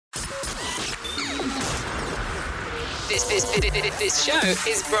This show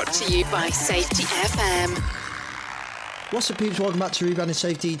is brought to you by Safety FM. What's up, peeps? Welcome back to Rebranding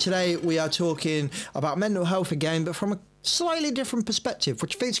Safety. Today we are talking about mental health again, but from a slightly different perspective,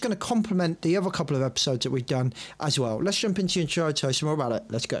 which I think is going to complement the other couple of episodes that we've done as well. Let's jump into your intro, tell you some more about it.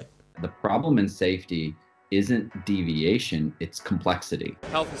 Let's go. The problem in safety isn't deviation, it's complexity.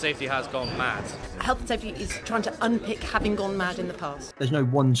 Health and safety has gone mad. Health and safety is trying to unpick having gone mad in the past. There's no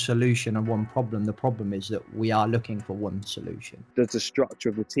one solution and one problem. The problem is that we are looking for one solution. Does the structure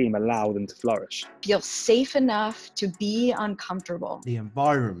of the team allow them to flourish? Feel safe enough to be uncomfortable. The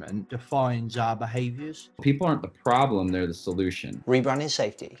environment defines our behaviours. People aren't the problem, they're the solution. Rebranding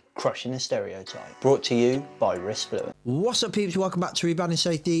Safety, crushing the stereotype. Brought to you by Fluent. What's up, peeps? Welcome back to Rebranding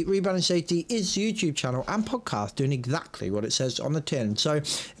Safety. Rebranding Safety is a YouTube channel and podcast doing exactly what it says on the tin. So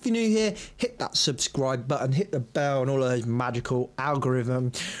if you're new here, hit that subscribe button, hit the bell and all of those magical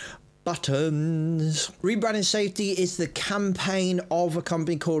algorithm buttons. Rebranding Safety is the campaign of a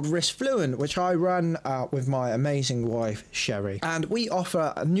company called Fluent, which I run with my amazing wife Sherry, and we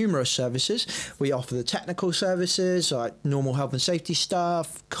offer numerous services. We offer the technical services like normal health and safety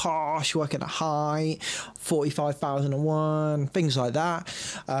stuff, CARS, working at height, 45,001, things like that.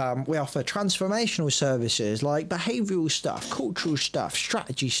 We offer transformational services like behavioural stuff, cultural stuff,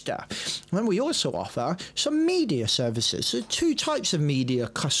 strategy stuff, and we also offer some media services. So two types of media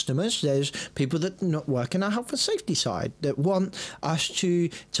customers. There's people that not work in our health and safety side that want us to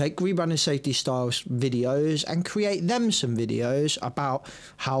take rebranding safety styles videos and create them some videos about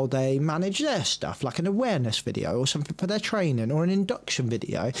how they manage their stuff, like an awareness video or something for their training, or an induction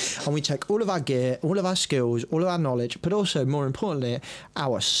video. And we take all of our gear, all of our skills, all of our knowledge, but also more importantly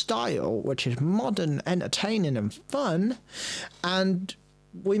our style, which is modern, entertaining and fun, and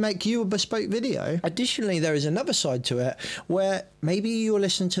we make you a bespoke video. Additionally, there is another side to it where maybe you're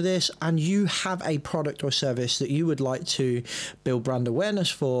listening to this and you have a product or service that you would like to build brand awareness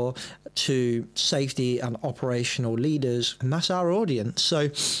for to safety and operational leaders, and that's our audience. So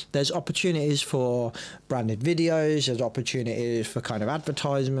there's opportunities for branded videos, there's opportunities for kind of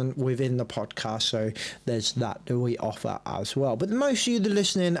advertisement within the podcast, so there's that we offer as well. But most of you that are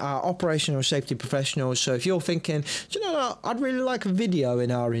listening are operational safety professionals, so if you're thinking, do you know what, I'd really like a video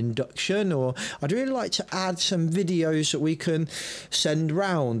in our induction, or I'd really like to add some videos that we can send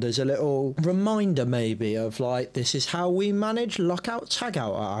round as a little reminder maybe of like, this is how we manage lockout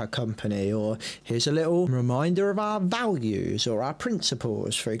tagout at our company, or here's a little reminder of our values or our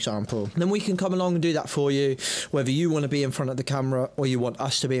principles, for example, then we can come along and do that for you, whether you want to be in front of the camera or you want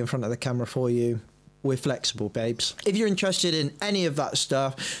us to be in front of the camera for you. We're flexible, babes. If you're interested in any of that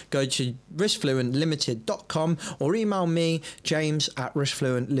stuff, go to riskfluentlimited.com or email me,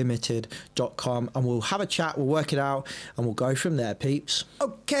 james@riskfluentlimited.com, and we'll have a chat, we'll work it out, and we'll go from there, peeps.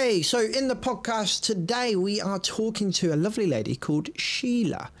 Okay, so in the podcast today, we are talking to a lovely lady called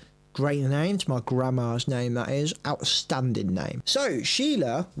Sheila. Great name, it's my grandma's name, that is. Outstanding name. So,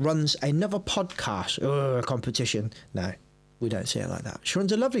 Sheila runs another podcast. Competition. No. We don't see it like that. She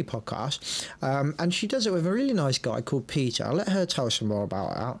runs a lovely podcast, and she does it with a really nice guy called Peter. I'll let her tell us some more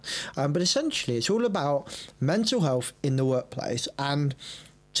about that. But essentially, it's all about mental health in the workplace. And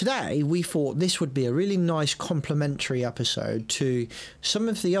today, we thought this would be a really nice complementary episode to some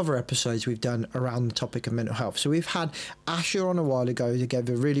of the other episodes we've done around the topic of mental health. So we've had Asha on a while ago to give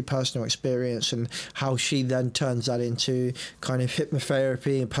a really personal experience and how she then turns that into kind of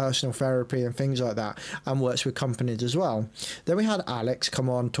hypnotherapy and personal therapy and things like that, and works with companies as well. Then we had Alex come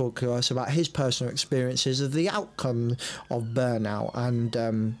on talk to us about his personal experiences of the outcome of burnout, and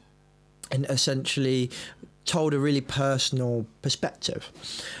essentially told a really personal perspective.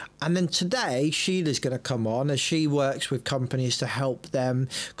 And then today Sheila's going to come on as she works with companies to help them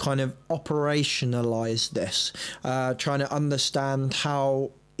kind of operationalize this, trying to understand how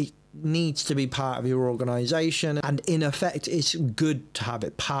it needs to be part of your organization, and in effect it's good to have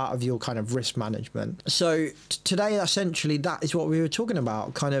it part of your kind of risk management. So today essentially that is what we were talking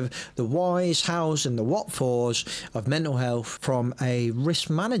about, kind of the whys, hows and the what fors of mental health from a risk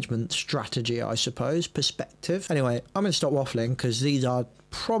management strategy, I suppose, perspective. Anyway, I'm going to stop waffling because these are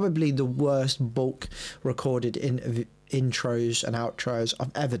probably the worst bulk recorded intros and outros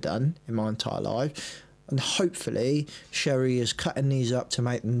I've ever done in my entire life. And hopefully Sherry is cutting these up to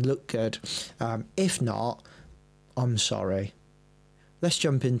make them look good. If not, I'm sorry. Let's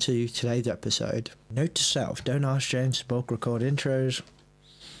jump into today's episode. Note to self, don't ask James to bulk record intros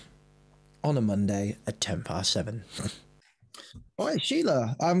on a Monday at 7:10. All right,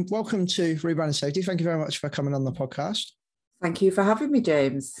 Sheila, welcome to Rebranding Safety. Thank you very much for coming on the podcast. Thank you for having me,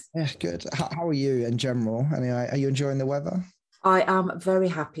 James. Yeah, good. How are you in general? Anyway, are you enjoying the weather? I am very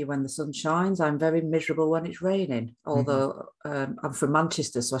happy when the sun shines. I'm very miserable when it's raining, although I'm from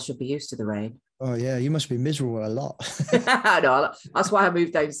Manchester, so I should be used to the rain. Oh yeah, you must be miserable a lot. I know. That's why I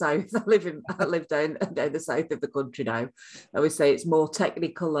moved down south. I live down the south of the country now. I always say it's more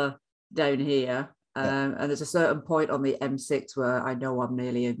technicolor down here. And there's a certain point on the M6 where I know I'm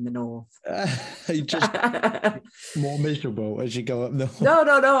nearly in the north. You just more miserable as you go up north. No.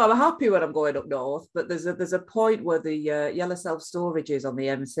 I'm happy when I'm going up north, but there's a point where the yellow self-storage is on the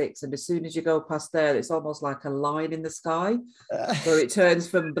M6, and as soon as you go past there, it's almost like a line in the sky where it turns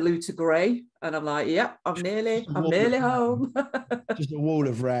from blue to grey, and I'm like, yep, I'm nearly home. Just a wall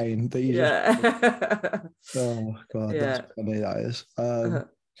of rain that you just. Oh God, that's funny. That is.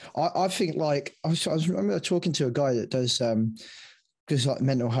 I think like I remember talking to a guy that does like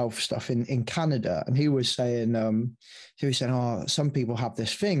mental health stuff in Canada, and he was saying oh, some people have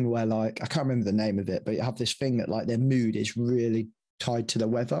this thing where, like, I can't remember the name of it, but you have this thing that like their mood is really tied to the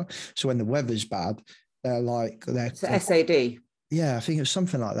weather. So when the weather's bad, they're SAD. Yeah, I think it was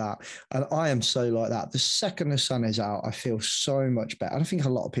something like that. And I am so like that. The second the sun is out, I feel so much better. I think a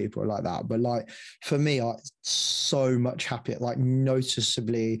lot of people are like that. But like for me, I'm so much happier, like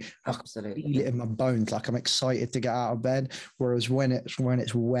noticeably. Absolutely. I feel it in my bones. Like I'm excited to get out of bed. Whereas when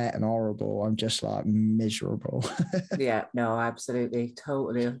it's wet and horrible, I'm just like miserable. Yeah, no, absolutely.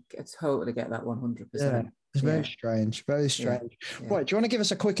 Totally get that 100%. Yeah. It's very strange, very strange. Yeah. Right, do you want to give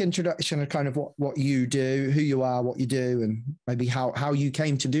us a quick introduction of kind of what you do, who you are, what you do, and maybe how you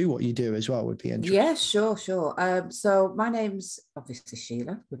came to do what you do as well would be interesting. Yeah, sure. So my name's obviously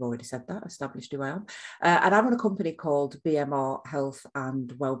Sheila. We've already said that, established who I am. And I run a company called BMR Health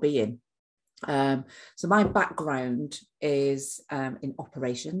and Wellbeing. So my background is in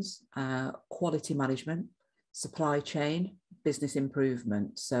operations, quality management, supply chain, business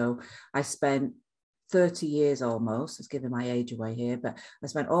improvement. So I spent 30 years almost, it's giving my age away here, but I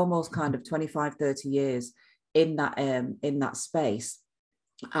spent almost kind of 25, 30 years in that space.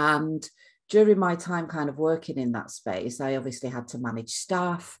 And during my time kind of working in that space, I obviously had to manage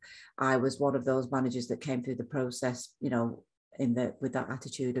staff. I was one of those managers that came through the process, with that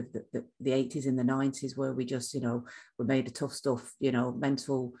attitude of the 80s and the 90s, where we just, we made the tough stuff,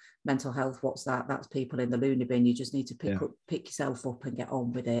 mental health. What's that? That's people in the loony bin. You just need to pick yourself up and get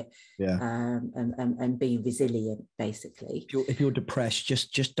on with it. Yeah. And be resilient, basically. If you're depressed,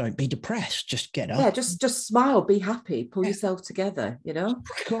 just don't be depressed. Just get up. Yeah, just smile, be happy, pull yourself together.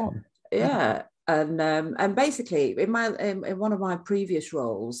 Crack on. Yeah. And basically in one of my previous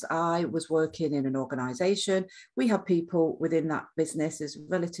roles, I was working in an organization. We had people within that business, as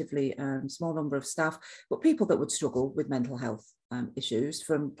relatively small number of staff, but people that would struggle with mental health issues,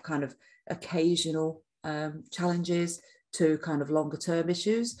 from kind of occasional challenges to kind of longer term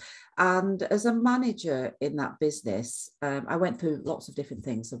issues. And as a manager in that business, I went through lots of different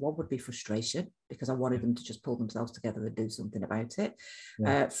things. So one would be frustration, because I wanted them to just pull themselves together and do something about it.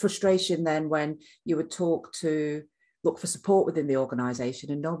 Yeah. Frustration then when you would look for support within the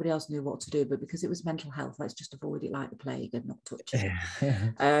organisation and nobody else knew what to do, but because it was mental health, let's just avoid it like the plague and not touch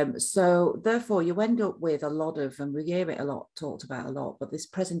it. So therefore you end up with a lot of, and we hear it a lot, talked about a lot, but this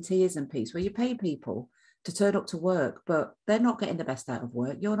presenteeism piece where you pay people to turn up to work, but they're not getting the best out of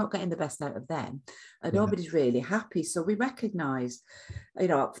work. You're not getting the best out of them. And nobody's really happy. So we recognise,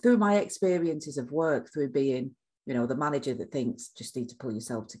 through my experiences of work, through being, the manager that thinks just need to pull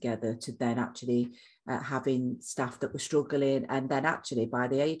yourself together, to then actually having staff that were struggling. And then actually by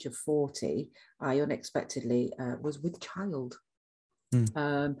the age of 40, I unexpectedly was with child.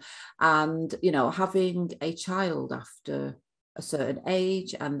 And, having a child after a certain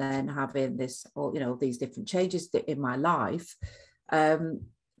age, and then having this, these different changes in my life,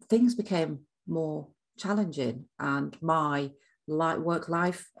 things became more challenging, and my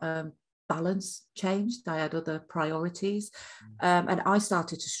work-life balance changed. I had other priorities, and I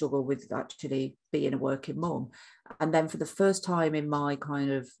started to struggle with actually being a working mum. And then for the first time in my kind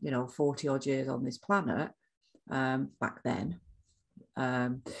of 40 odd years on this planet, back then,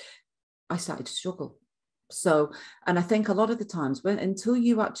 I started to struggle. So, and I think a lot of the times until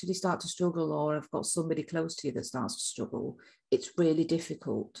you actually start to struggle, or have got somebody close to you that starts to struggle, it's really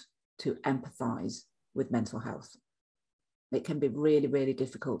difficult to empathise with mental health. It can be really, really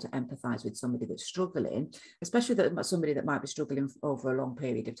difficult to empathise with somebody that's struggling, especially somebody that might be struggling over a long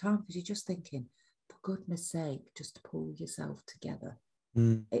period of time, because you're just thinking, for goodness sake, just pull yourself together.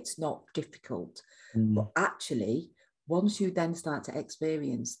 It's not difficult. But actually, once you then start to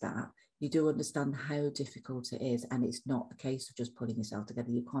experience that, you do understand how difficult it is. And it's not a case of just pulling yourself together.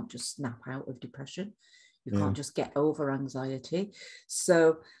 You can't just snap out of depression. You can't just get over anxiety.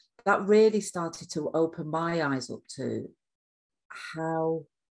 So that really started to open my eyes up to how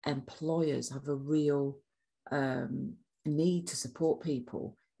employers have a real need to support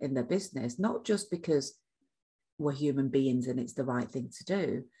people in their business, not just because we're human beings and it's the right thing to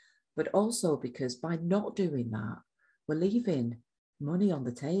do, but also because by not doing that, we're leaving money on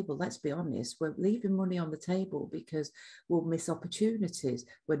the table. Let's be honest, we're leaving money on the table because we'll miss opportunities.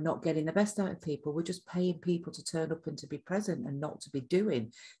 We're not getting the best out of people. We're just paying people to turn up and to be present and not to be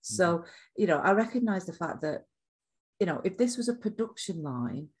doing. So, I recognize the fact that, if this was a production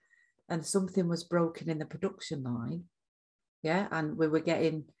line and something was broken in the production line, and we were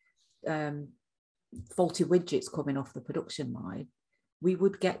getting faulty widgets coming off the production line, we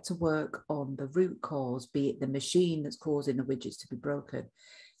would get to work on the root cause, be it the machine that's causing the widgets to be broken.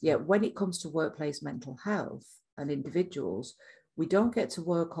 Yet when it comes to workplace mental health and individuals, we don't get to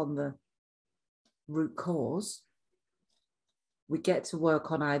work on the root cause. We get to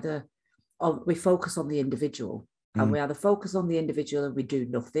work on we focus on the individual, and we either focus on the individual and we do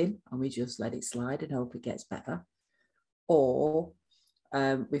nothing and we just let it slide and hope it gets better, or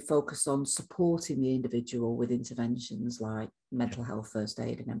we focus on supporting the individual with interventions like mental health first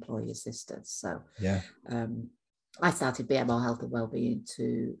aid and employee assistance. So I started BMR Health and Wellbeing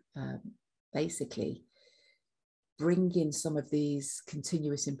to basically bring in some of these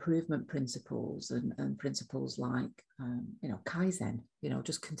continuous improvement principles and principles like, Kaizen,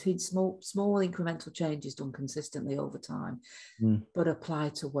 just continue small incremental changes done consistently over time, but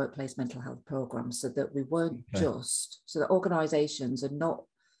applied to workplace mental health programs, so that we weren't so that organizations are not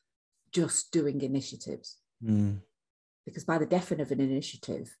just doing initiatives. Because by the definition of an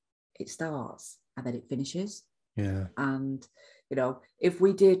initiative, it starts and then it finishes. And, if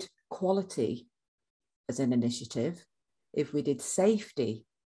we did quality as an initiative, if we did safety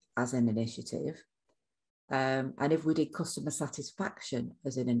as an initiative, and if we did customer satisfaction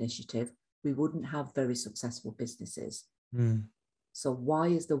as an initiative, we wouldn't have very successful businesses. So why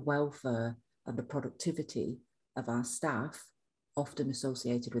is the welfare and the productivity of our staff often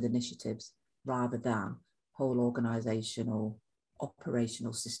associated with initiatives rather than whole organizational,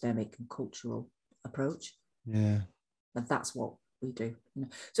 operational, systemic and cultural approach? And that's what we do.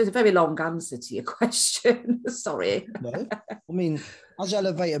 So it's a very long answer to your question. Sorry. No, I mean, as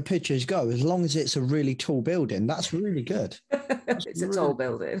elevator pitches go, as long as it's a really tall building, that's really good. It's a tall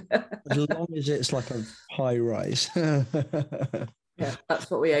building. As long as it's like a high rise. Yeah, that's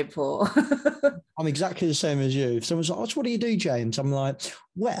what we aim for. I'm exactly the same as you. If someone's like, what do you do, James? I'm like,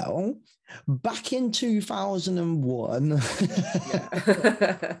 well, back in 2001.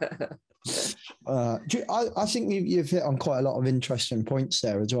 I think you've hit on quite a lot of interesting points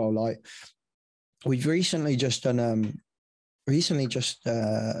there as well. Like, we've recently just done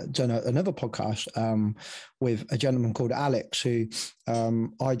another podcast with a gentleman called Alex, who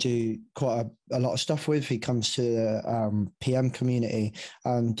I do quite a lot of stuff with. He comes to the PM community,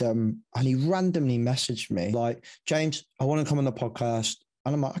 and he randomly messaged me like, James, I want to come on the podcast.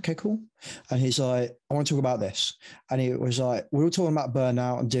 And I'm like, okay, cool. And he's like, I want to talk about this. And he was like, we were talking about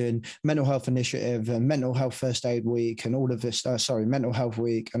burnout and doing mental health initiative and mental health first aid week and all of this, mental health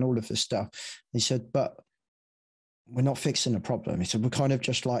week and all of this stuff. He said, but we're not fixing the problem. He said, we're kind of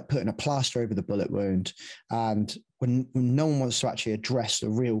just like putting a plaster over the bullet wound. And when no one wants to actually address the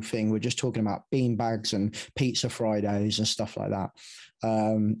real thing, we're just talking about beanbags and pizza Fridays and stuff like that.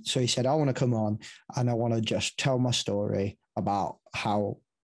 So he said, I want to come on and I want to just tell my story about how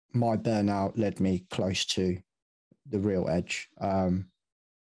my burnout led me close to the real edge. And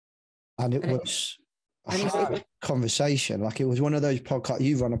it was a hard conversation. Like, it was one of those podcasts,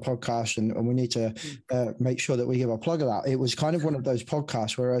 you run a podcast and we need to make sure that we give a plug of that. It was kind of one of those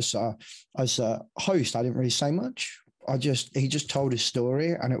podcasts where as a host, I didn't really say much. He just told his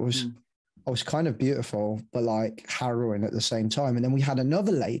story, and it was kind of beautiful, but like harrowing at the same time. And then we had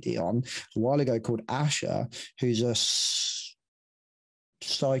another lady on a while ago called Asha, who's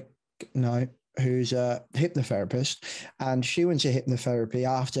a hypnotherapist, and she went to hypnotherapy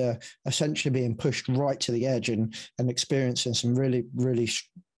after essentially being pushed right to the edge and experiencing some really, really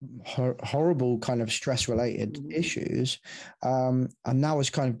horrible kind of stress related issues, and now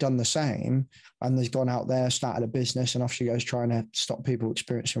has kind of done the same and has gone out there, started a business, and off she goes trying to stop people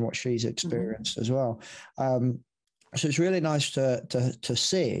experiencing what she's experienced as well. So it's really nice to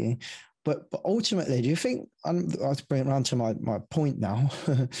see. But ultimately, do you think, I'll bring it around to my point now,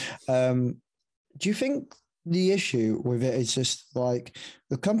 do you think the issue with it is just like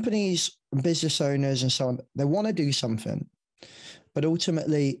the companies, business owners and so on, they want to do something, but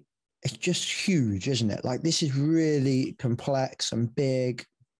ultimately it's just huge, isn't it? Like, this is really complex and big.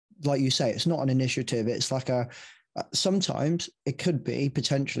 Like you say, it's not an initiative. It's like Sometimes it could be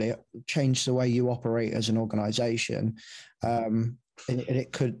potentially change the way you operate as an organization. And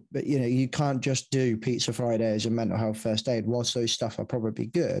it could, but you can't just do Pizza Fridays and mental health first aid. Whilst those stuff are probably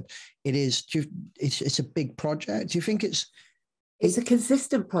good, it's a big project. Do you think it's a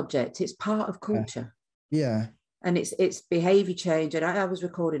consistent project? It's part of culture. Yeah. And it's behavior change. And I was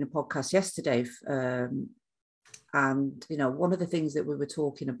recording a podcast yesterday, and one of the things that we were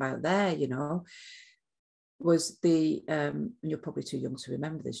talking about there, was the you're probably too young to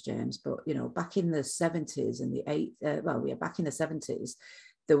remember this, James, but back in the 70s and back in the 70s,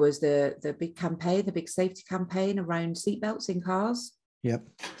 there was the big campaign, the big safety campaign around seatbelts in cars. Yep.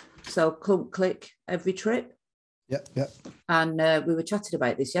 So clunk click every trip. Yep. And we were chatting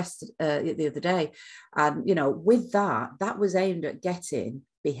about this yesterday, the other day, and with that was aimed at getting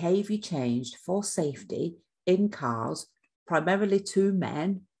behaviour changed for safety in cars, primarily to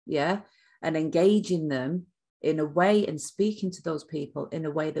men, and engaging them in a way and speaking to those people in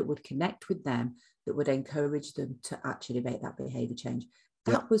a way that would connect with them, that would encourage them to actually make that behaviour change.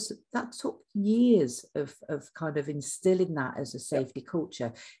 That took years of kind of instilling that as a safety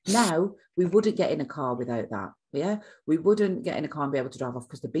culture. Now we wouldn't get in a car without that. We wouldn't get in a car and be able to drive off,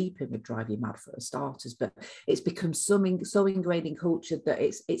 because the beeping would drive you mad for starters. But it's become so ingrained in culture that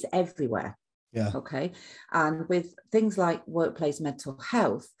it's everywhere. Yeah. Okay. And with things like workplace mental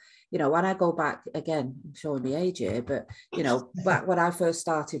health, when I go back again, I'm showing my age here, but back when I first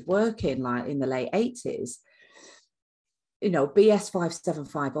started working, like in the late 80s. BS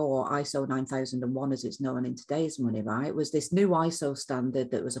 5750 or ISO 9001, as it's known in today's money, right, was this new ISO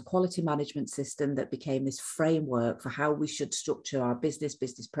standard that was a quality management system that became this framework for how we should structure our business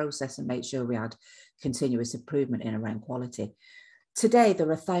process and make sure we had continuous improvement in around quality. Today,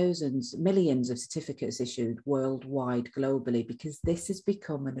 there are thousands, millions of certificates issued worldwide, globally, because this has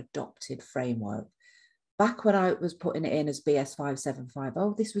become an adopted framework. Back when I was putting it in as BS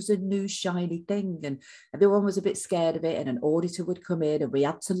 5750, this was a new shiny thing, and everyone was a bit scared of it, and an auditor would come in and we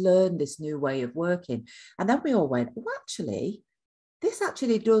had to learn this new way of working. And then we all went, this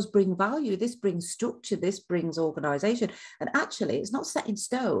actually does bring value. This brings structure. This brings organisation. And actually, it's not set in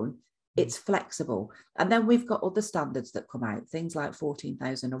stone. It's flexible. And then we've got other standards that come out, things like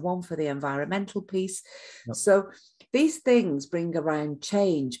 14,001 for the environmental piece. Yep. So these things bring around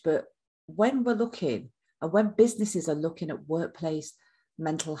change. But when we're looking, and when businesses are looking at workplace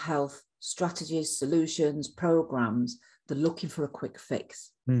mental health strategies, solutions, programs, they're looking for a quick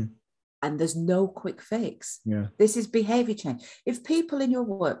fix. And there's no quick fix. Yeah. This is behavior change. If people in your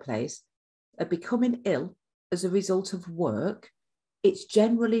workplace are becoming ill as a result of work, it's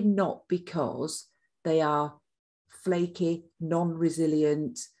generally not because they are flaky,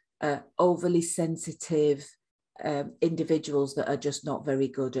 non-resilient, overly sensitive individuals that are just not very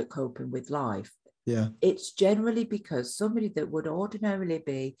good at coping with life. Yeah. It's generally because somebody that would ordinarily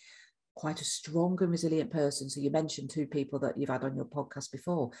be quite a strong and resilient person, so you mentioned two people that you've had on your podcast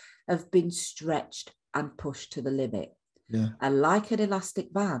before, have been stretched and pushed to the limit. Yeah. And like an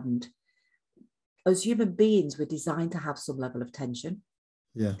elastic band, as human beings, we're designed to have some level of tension.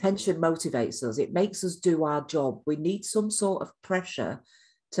 Yeah. Tension motivates us. It makes us do our job. We need some sort of pressure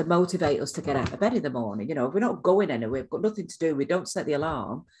to motivate us to get out of bed in the morning. If we're not going anywhere, we've got nothing to do, we don't set the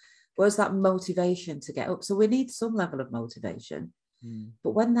alarm. Where's that motivation to get up? So we need some level of motivation.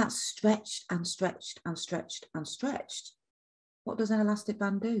 But when that's stretched and stretched and stretched and stretched, what does an elastic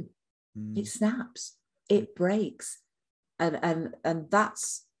band do? It snaps, it breaks. And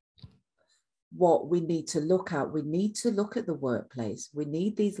that's what we need to look at. We need to look at the workplace. We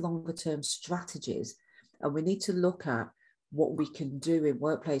need these longer term strategies, and we need to look at what we can do in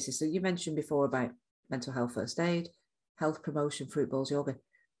workplaces. So you mentioned before about mental health first aid, health promotion, fruit bowls, yoga.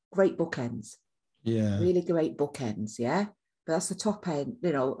 Great bookends. Yeah. Really great bookends, yeah? But that's the top end,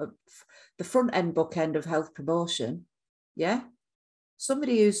 the front end bookend of health promotion, yeah?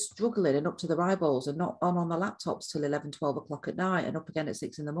 Somebody who's struggling and up to their eyeballs and not on the laptops till 11, 12 o'clock at night and up again at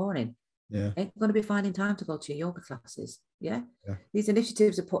 6 a.m, ain't going to be finding time to go to your yoga classes, yeah? These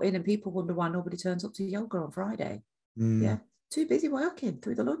initiatives are put in and people wonder why nobody turns up to yoga on Friday. Yeah, too busy working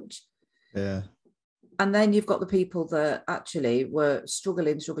through the lunch. Yeah. And then you've got the people that actually were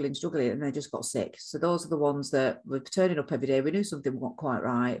struggling, and they just got sick. So those are the ones that were turning up every day. We knew something wasn't quite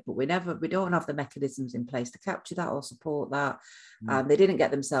right, but we don't have the mechanisms in place to capture that or support that. They didn't get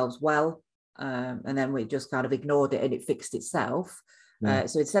themselves well. And then we just kind of ignored it and it fixed itself.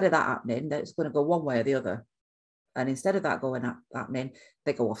 So instead of that happening, it's going to go one way or the other. And instead of that happening,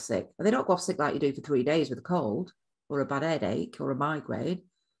 they go off sick. And they don't go off sick like you do for 3 days with a cold or a bad headache or a migraine.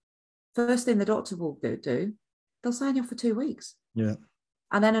 First thing the doctor will do, they'll sign you off for 2 weeks. Yeah.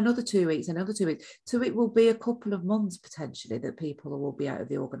 And then another 2 weeks, another 2 weeks. So it will be a couple of months potentially that people will be out of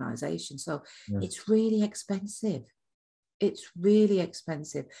the organisation. So it's really expensive. It's really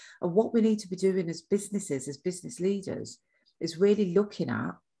expensive. And what we need to be doing as businesses, as business leaders, is really looking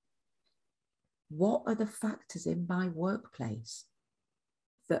at what are the factors in my workplace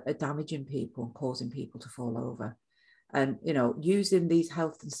that are damaging people and causing people to fall over. And, you know, using these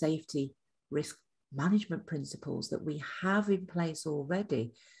health and safety risk management principles that we have in place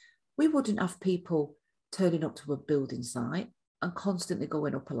already, we wouldn't have people turning up to a building site and constantly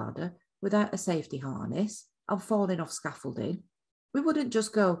going up a ladder without a safety harness and falling off scaffolding. We wouldn't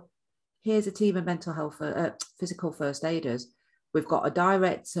just go, here's a team of mental health, physical first aiders. We've got a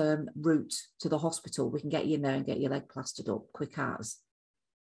direct route to the hospital. We can get you in there and get your leg plastered up quick as.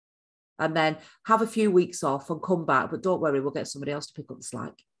 And then have a few weeks off and come back, but don't worry, we'll get somebody else to pick up the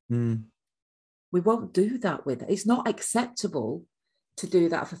slack. We won't do that with it. It's not acceptable to do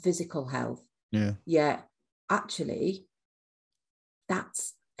that for physical health. Yeah, actually,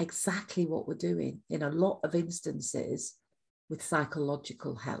 that's exactly what we're doing in a lot of instances with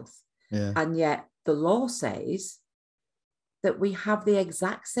psychological health. And yet the law says that we have the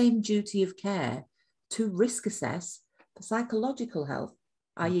exact same duty of care to risk assess for psychological health,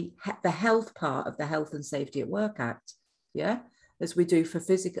 i.e. the health part of the Health and Safety at Work Act. As we do for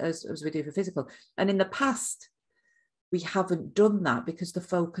physical, as we do for physical. And in the past, we haven't done that because the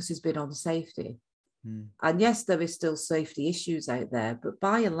focus has been on safety. And yes, there is still safety issues out there, but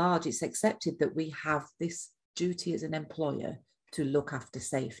by and large, it's accepted that we have this duty as an employer to look after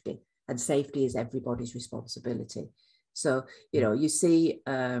safety, and safety is everybody's responsibility. So, you know, you see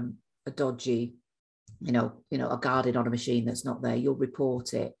a dodgy, a guarding on a machine that's not there, you'll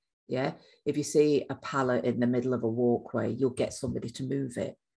report it. Yeah. If you see a pallet in the middle of a walkway, you'll get somebody to move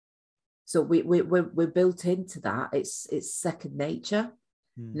it. So we're built into that. It's second nature.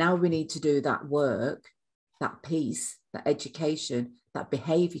 Now we need to do that work, that piece, that education, that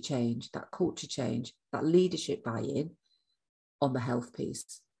behaviour change, that culture change, that leadership buy-in on the health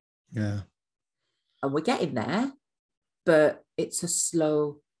piece. And we're getting there, but it's a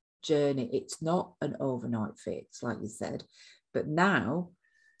slow journey. It's not an overnight fix, like you said. But now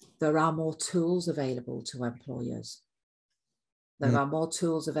there are more tools available to employers. There are more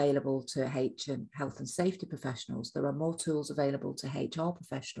tools available to health and safety professionals. There are more tools available to HR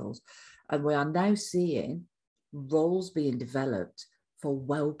professionals. And we are now seeing roles being developed for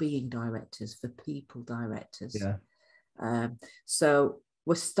wellbeing directors, for people directors. So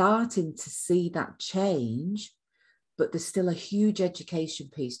we're starting to see that change, but there's still a huge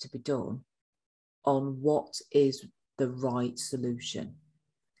education piece to be done on what is the right solution.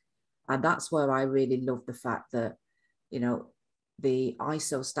 And that's where I really love the fact that, the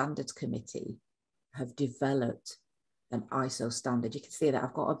ISO standards committee have developed an ISO standard. You can see that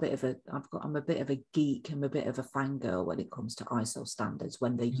I'm a bit of a geek. I'm a bit of a fangirl when it comes to ISO standards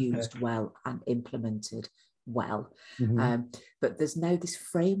when they're used well and implemented well. But there's now this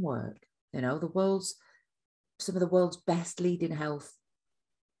framework, some of the world's best leading health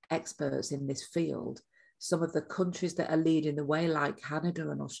experts in this field, some of the countries that are leading the way, like Canada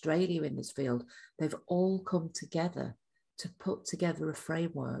and Australia in this field, they've all come together to put together a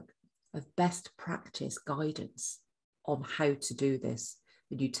framework of best practice guidance on how to do this.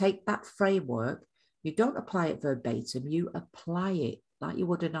 And you take that framework, you don't apply it verbatim, you apply it like you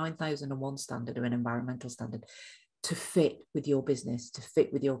would a 9001 standard or an environmental standard to fit with your business, to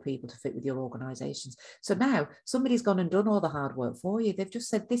fit with your people, to fit with your organisations. So now somebody's gone and done all the hard work for you. They've just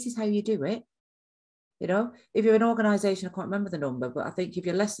said, this is how you do it. If you're an organisation, I can't remember the number, but I think if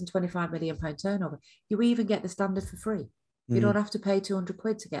you're less than £25 million turnover, you even get the standard for free. You don't have to pay 200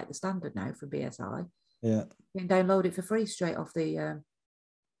 quid to get the standard now from BSI. You can download it for free straight off by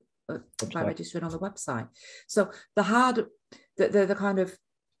registering on the website. So the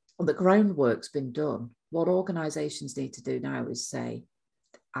groundwork's been done. What organisations need to do now is say,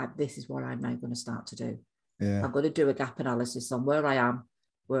 this is what I'm now going to start to do. I'm going to do a gap analysis on where I am,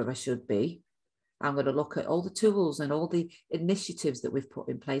 where I should be. I'm going to look at all the tools and all the initiatives that we've put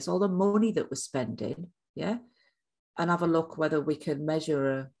in place, all the money that we're spending, and have a look whether we can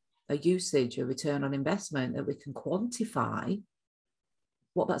measure a usage, a return on investment, that we can quantify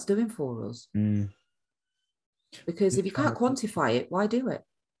what that's doing for us. Because if you can't quantify it, why do it?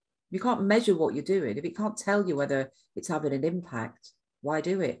 You can't measure what you're doing. If it can't tell you whether it's having an impact, why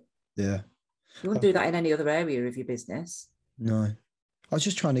do it? You wouldn't do that in any other area of your business. No. I was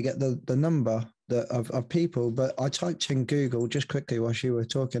just trying to get the number of people, but I typed in Google just quickly while you were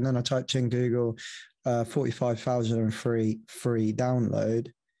talking. Then I typed in Google 45,000 free download,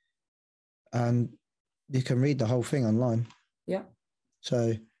 and you can read the whole thing online.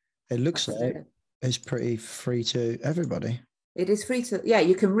 So it looks Absolutely. like it's pretty free to everybody. It is free to, yeah,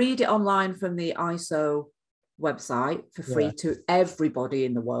 you can read it online from the ISO website for free to everybody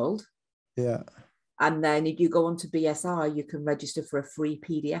in the world. Yeah. And then if you go onto BSI, you can register for a free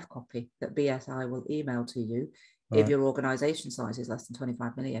PDF copy that BSI will email to you if your organisation size is less than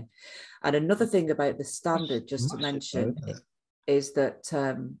 25 million. And another thing about the standard, just to mention, is that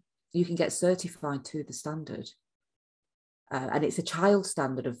you can get certified to the standard. And it's a child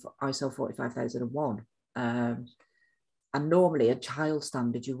standard of ISO 45001. And normally a child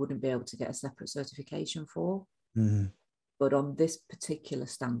standard, you wouldn't be able to get a separate certification for. But on this particular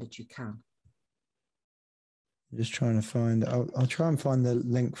standard, you can. Just trying to find, I'll try and find the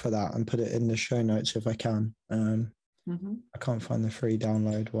link for that and put it in the show notes if I can. I can't find the free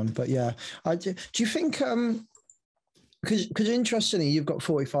download one, but yeah, do you think, because interestingly, you've got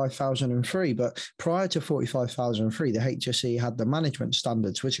 45,003, but prior to 45,003, the HSE had the management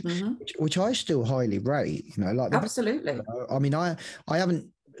standards, which I still highly rate, you know, like absolutely. I mean, I haven't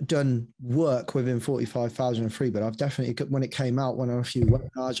done work within 45,003, but I've definitely, when it came out, went on a few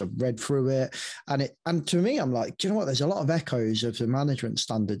webinars, I've read through it, and to me, I'm like, do you know what? There's a lot of echoes of the management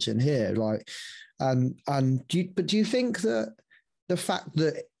standards in here, like, and do you think that the fact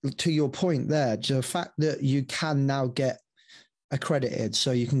that, to your point there, the fact that you can now get accredited,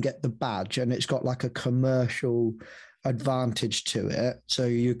 so you can get the badge, and it's got like a commercial advantage to it, so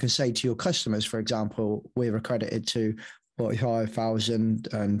you can say to your customers, for example, we're accredited to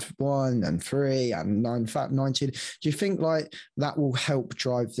 45,001 and 3 and 19. Do you think like that will help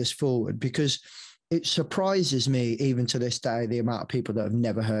drive this forward? Because it surprises me even to this day, the amount of people that have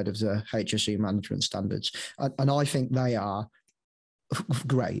never heard of the HSE management standards. And I think they are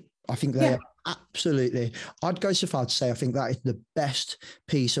great. I think they are absolutely, I'd go so far to say I think that is the best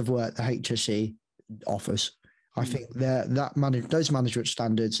piece of work the HSE offers. I think those management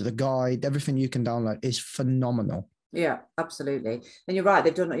standards, the guide, everything you can download is phenomenal. Yeah, absolutely. And you're right.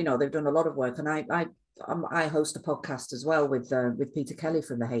 They've done a lot of work. And I host a podcast as well with Peter Kelly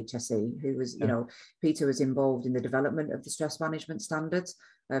from the HSE, who was, Peter was involved in the development of the stress management standards.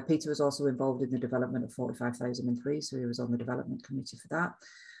 Peter was also involved in the development of 45,003, so he was on the development committee for that.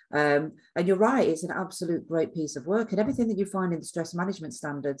 And you're right, it's an absolute great piece of work. And everything that you find in the stress management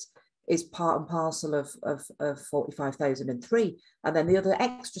standards is part and parcel of 45,003. And then the other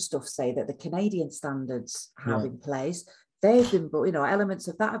extra stuff say that the Canadian standards have in place. They've been brought, elements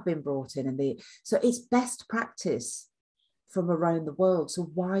of that have been brought in. So it's best practice from around the world. So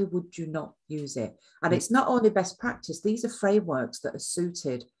why would you not use it? And it's not only best practice, these are frameworks that are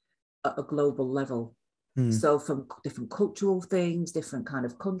suited at a global level. So from different cultural things, different kind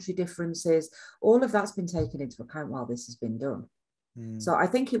of country differences, all of that's been taken into account while this has been done. So I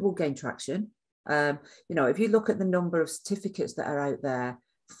think it will gain traction. If you look at the number of certificates that are out there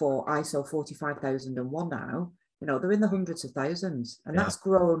for ISO 45,001 now, they're in the hundreds of thousands, and that's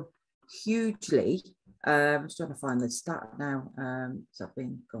grown hugely. I'm just trying to find the stat now. So I've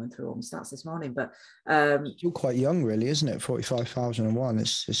been going through all the stats this morning, but still quite young, really, isn't it? 45,001.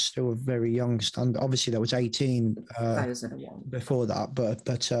 It's still a very young standard. Obviously, there was 18,001 before that, but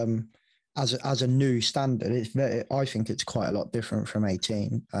as a new standard, I think it's quite a lot different from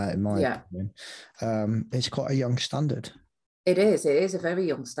 18, in my opinion. It's quite a young standard. It is a very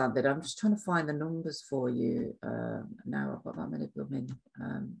young standard. I'm just trying to find the numbers for you. Now I've got that many blooming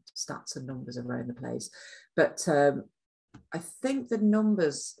stats and numbers around the place. But I think the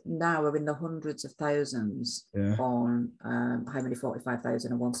numbers now are in the hundreds of thousands on how many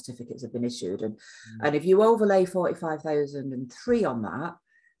 45,001 certificates have been issued. And if you overlay 45,003 on that,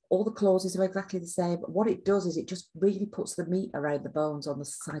 all the clauses are exactly the same. But what it does is it just really puts the meat around the bones on the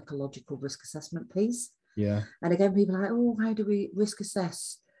psychological risk assessment piece. Yeah. And again, people are like, oh, how do we risk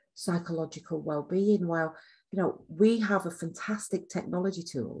assess psychological well-being? Well, we have a fantastic technology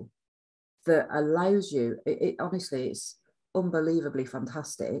tool that allows you, honestly, it's unbelievably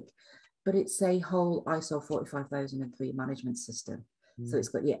fantastic, but it's a whole ISO 45003 management system. So it's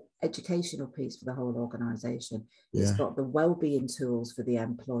got the educational piece for the whole organization. It's got the well-being tools for the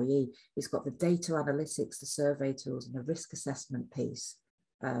employee. It's got the data analytics, the survey tools, and the risk assessment piece.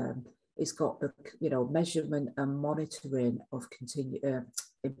 It's got the measurement and monitoring of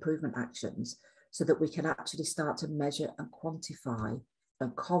improvement actions, so that we can actually start to measure and quantify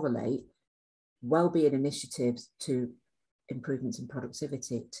and correlate well-being initiatives to improvements in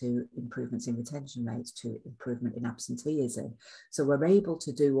productivity, to improvements in retention rates, to improvement in absenteeism. So we're able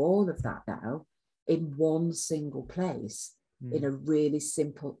to do all of that now in one single place in a really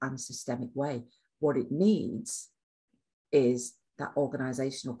simple and systemic way. What it needs is that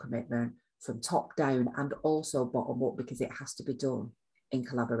organizational commitment from top down and also bottom up, because it has to be done in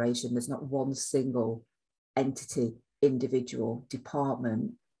collaboration. There's not one single entity, individual,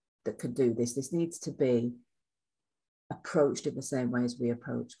 department that can do this. This needs to be approached in the same way as we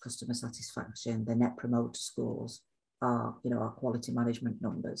approach customer satisfaction, the net promoter scores, our quality management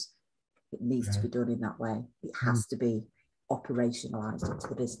numbers. It needs to be done in that way. It has to be operationalized into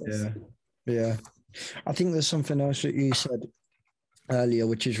the business. Yeah. I think there's something else that you said earlier,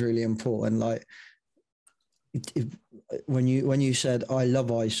 which is really important. Like when you said, I love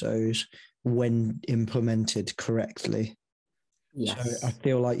ISOs when implemented correctly. Yes. So I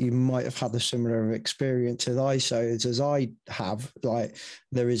feel like you might have had a similar experience with ISOs as I have. Like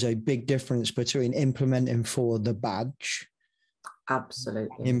there is a big difference between implementing for the badge,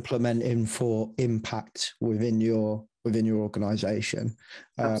 absolutely, implementing for impact within your organization.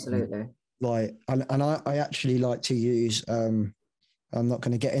 Absolutely. And I actually like to use, I'm not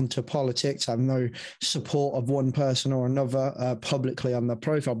going to get into politics. I have no support of one person or another publicly on the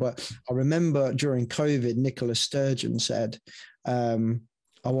profile, but I remember during COVID, Nicola Sturgeon said,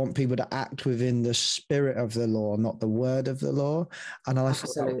 I want people to act within the spirit of the law, not the word of the law. And I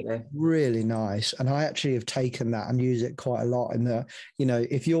thought that was really nice. And I actually have taken that and use it quite a lot in the,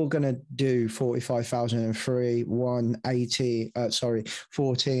 if you're going to do 45,003,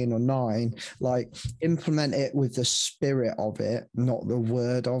 14 or 9, like implement it with the spirit of it, not the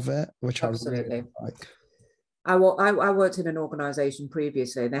word of it, which absolutely. I really like. I worked in an organisation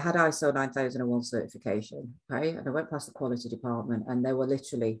previously, and they had ISO 9001 certification, okay? And I went past the quality department, and there were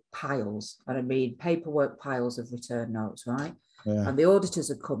literally piles, and I mean paperwork piles of return notes, right? Yeah. And the auditors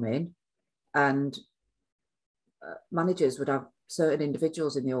had come in, and managers would have certain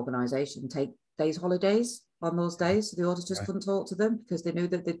individuals in the organisation take days holidays on those days, so the auditors couldn't talk to them because they knew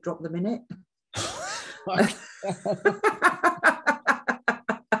that they'd drop them in it.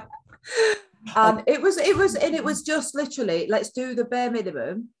 And it was just literally, let's do the bare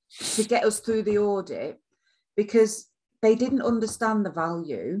minimum to get us through the audit, because they didn't understand the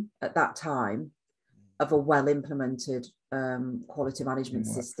value at that time of a well implemented quality management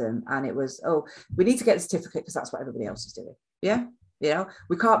system. And it was, we need to get the certificate because that's what everybody else is doing. Yeah,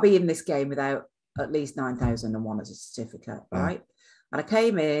 we can't be in this game without at least 9001 as a certificate, right? And I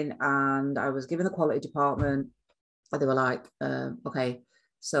came in and I was given the quality department, and they were like, okay,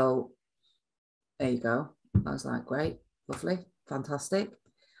 so there you go. I was like, great, lovely, fantastic.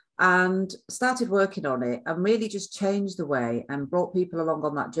 And started working on it and really just changed the way and brought people along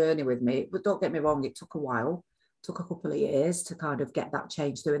on that journey with me. But don't get me wrong, it took a while, took a couple of years to kind of get that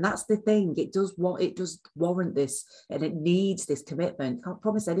change through. And that's the thing, it does warrant this, and it needs this commitment. Can't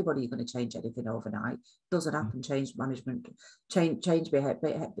promise anybody you're going to change anything overnight. Doesn't happen. Change management, change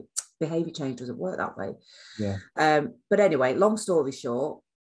behavior change doesn't work that way. Yeah. But anyway, long story short,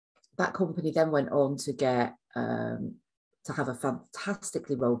 that company then went on to get to have a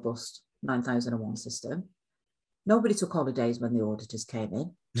fantastically robust 9001 system. Nobody took holidays when the auditors came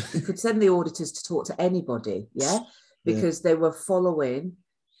in. You could send the auditors to talk to anybody, because they were following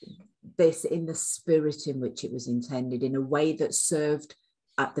this in the spirit in which it was intended, in a way that served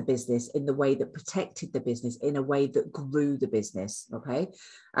at the business, in the way that protected the business, in a way that grew the business, okay?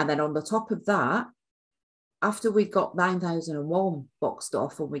 And then on the top of that, after we got 9001 boxed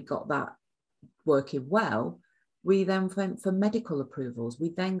off and we got that working well, we then went for medical approvals. We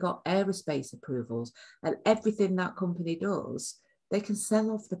then got aerospace approvals, and everything that company does, they can sell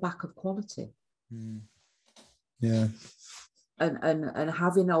off the back of quality. Yeah. And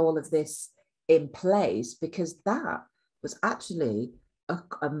having all of this in place, because that was actually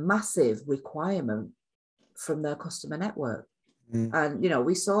a massive requirement from their customer network. And,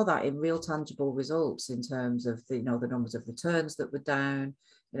 we saw that in real tangible results in terms of the numbers of returns that were down,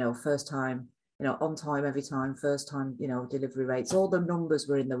 first time, on time, every time, first time, delivery rates, all the numbers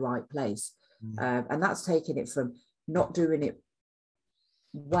were in the right place. And that's taking it from not doing it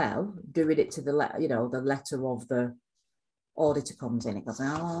well, doing it to the letter of the auditor comes in. It goes,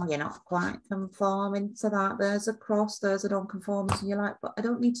 oh, you're not quite conforming to that. There's a cross, there's a non-conformance. And you're like, but I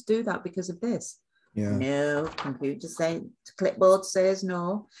don't need to do that because of this. Yeah. No, computer say, clipboard says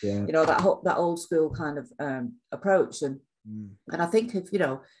no. Yeah. That old school kind of approach. And I think if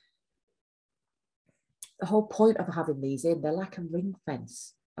the whole point of having these in, they're like a ring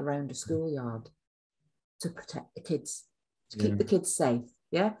fence around a schoolyard to protect the kids, to keep the kids safe.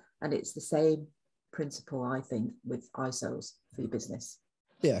 Yeah. And it's the same principle, I think, with ISOs for your business.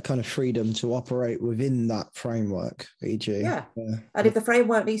 Yeah, kind of freedom to operate within that framework, e.g. Yeah. And if the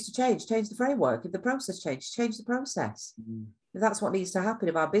framework needs to change the framework. If the process change the process. That's what needs to happen.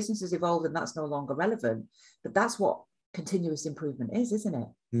 If our business has evolved and that's no longer relevant, but that's what continuous improvement is, isn't it?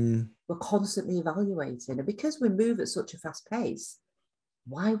 We're constantly evaluating. And because we move at such a fast pace,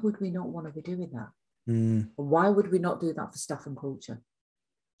 Why would we not want to be doing that? Mm. Why would we not do that for staff and culture?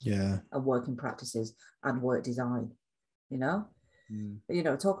 Yeah. And working practices and work design, you know? Mm. You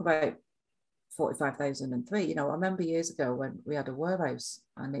know, talk about 45,003. You know, I remember years ago when we had a warehouse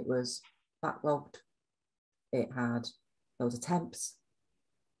and it was backlogged. It had those attempts,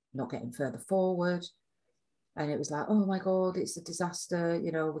 not getting further forward. And it was like, oh my God, it's a disaster.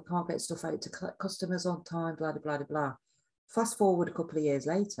 You know, we can't get stuff out to customers on time, blah, blah, blah, blah. Fast forward a couple of years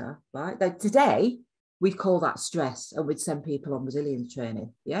later, right? Like today, we'd call that stress and we'd send people on resilience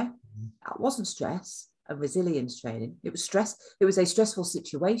training. Yeah. Mm-hmm. That wasn't stress and resilience training. It was stress. It was a stressful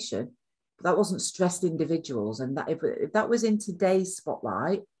situation, but that wasn't stressed individuals. And that if that was in today's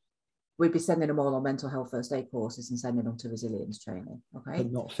spotlight, we'd be sending them all on mental health first aid courses and sending them to resilience training. Okay.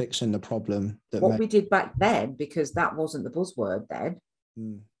 But not fixing the problem. What we did back then, because that wasn't the buzzword then,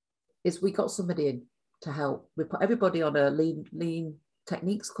 is we got somebody in to help. We put everybody on a lean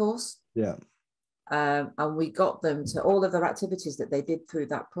techniques course. Yeah. And we got them to all of their activities that they did through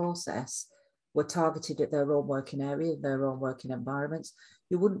that process were targeted at their own working area, their own working environments.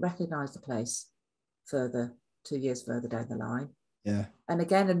 You wouldn't recognize the place further, 2 years further down the line. Yeah. And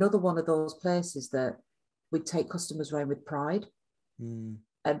again, another one of those places that we'd take customers around with pride. And,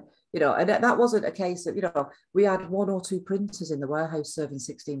 you know, and that wasn't a case of, you know, we had 1 or 2 printers in the warehouse serving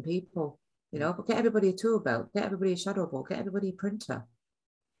 16 people, you know, but get everybody a tool belt, get everybody a shadow board, get everybody a printer.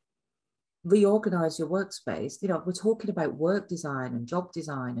 Reorganize your workspace. You know, we're talking about work design and job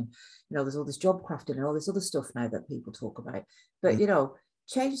design, and you know, there's all this job crafting and all this other stuff now that people talk about. But you know,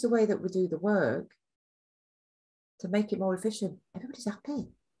 change the way that we do the work to make it more efficient. Everybody's happy.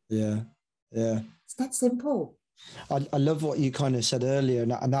 Yeah, yeah. It's that simple. I love what you kind of said earlier,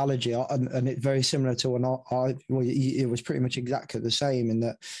 that analogy, and it's very similar to when it was pretty much exactly the same. In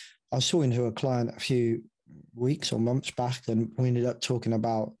that, I was talking to a client a few weeks or months back, and we ended up talking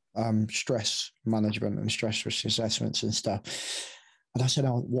about stress management and stress risk assessments and stuff. And I said,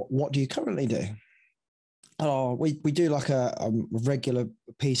 "Oh, what do you currently do?" Oh, we do like a regular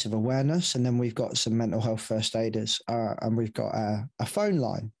piece of awareness, and then we've got some mental health first aiders, and we've got a phone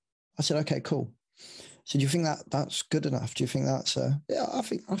line. I said, "Okay, cool." So do you think that's good enough? Do you think that's yeah? I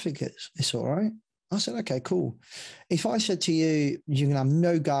think it's all right. I said, "Okay, cool." If I said to you, you can have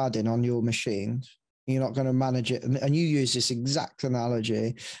no guarding on your machines, you're not going to manage it, and you use this exact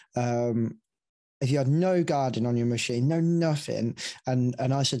analogy. If you had no guarding on your machine, no nothing, and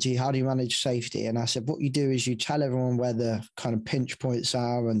I said to you, how do you manage safety? And I said, what you do is you tell everyone where the kind of pinch points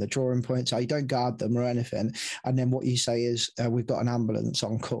are and the drawing points are. You don't guard them or anything. And then what you say is, we've got an ambulance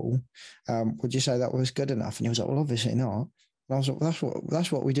on call. Would you say that was good enough? And he was like, well, obviously not. And I was like, well,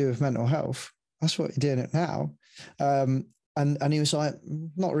 that's what we do with mental health. That's what you're doing it now. And he was like,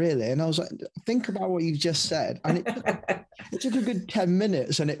 not really. And I was like, think about what you just said. And it took a good 10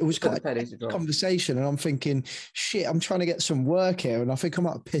 minutes, and it was quite a conversation. And I'm thinking, shit, I'm trying to get some work here. And I think I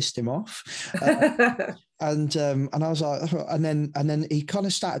might have pissed him off. And I was like, and then he kind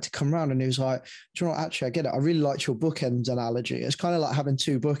of started to come around, and he was like, do you know what, actually, I get it. I really liked your bookends analogy. It's kind of like having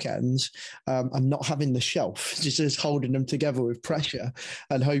 2 bookends and not having the shelf, just holding them together with pressure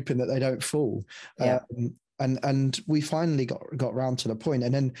and hoping that they don't fall. Yeah. And we finally got around to the point.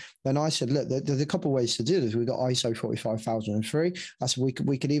 And then I said, look, there's a couple of ways to do this. We've got ISO 45003. I said,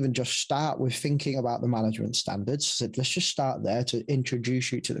 we could even just start with thinking about the management standards. I said, let's just start there to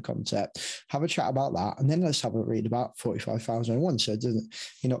introduce you to the concept, have a chat about that, and then let's have a read about 45001. So it doesn't,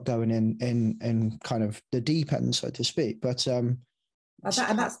 you're not going in kind of the deep end, so to speak. But that's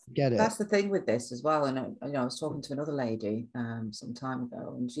the thing with this as well. And you know, I was talking to another lady some time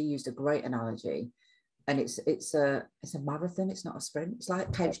ago, and she used a great analogy. And it's a marathon. It's not a sprint. It's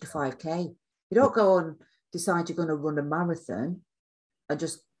like couch to 5K. You don't go and decide you're going to run a marathon and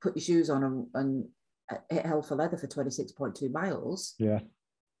just put your shoes on and hit hell for leather for 26.2 miles. Yeah.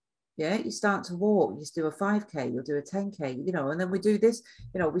 Yeah. You start to walk. You do a 5K. You'll do a 10K. You know, and then we do this.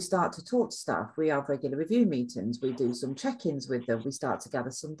 You know, we start to talk to staff. We have regular review meetings. We do some check-ins with them. We start to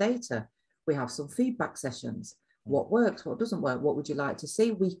gather some data. We have some feedback sessions. What works? What doesn't work? What would you like to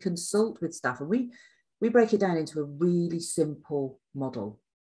see? We consult with staff, and we break it down into a really simple model.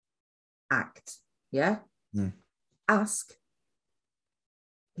 ACT, yeah? Ask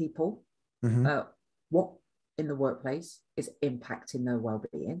people what in the workplace is impacting their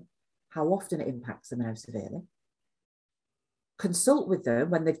well-being, how often it impacts them and how severely. Consult with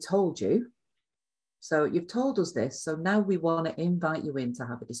them when they've told you. So you've told us this, so now we want to invite you in to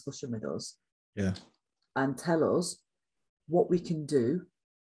have a discussion with us. Yeah. And tell us what we can do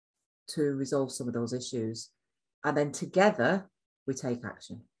to resolve some of those issues, and then together we take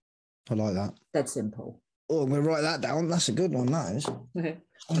action. I like that. Dead simple. Oh, I'm going to write that down. That's a good one, that is.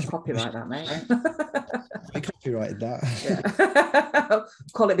 I'll copyright that, mate. I copyrighted that. Yeah.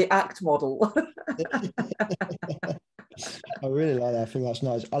 Call it the ACT model. I really like that. I think that's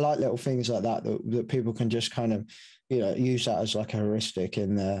nice. I like little things like that that people can just kind of, use that as like a heuristic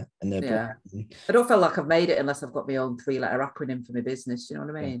in their Yeah. I don't feel like I've made it unless I've got my own 3-letter acronym for my business. Do you know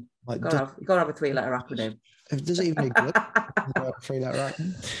what I mean? Like, You've got to have a 3-letter acronym. Does it even exist? 3-letter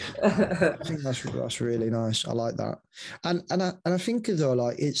acronym? I think that's really nice. I like that. And I think though,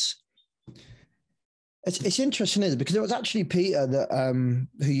 like it's interesting, isn't it? Because it was actually Peter that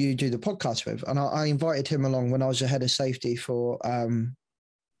who you do the podcast with, and I invited him along when I was the head of safety for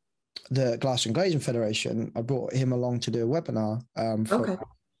the Glass and Glazing Federation. I brought him along to do a webinar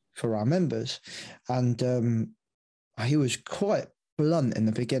for our members, and he was quite blunt in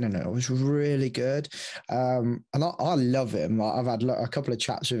the beginning. It was really good, and I love him. Like, I've had a couple of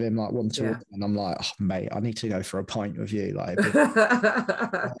chats with him, like one-to-one, and I'm like, oh, mate, I need to go for a pint with you, like.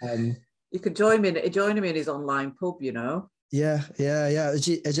 You could join him in his online pub, you know. Yeah. Has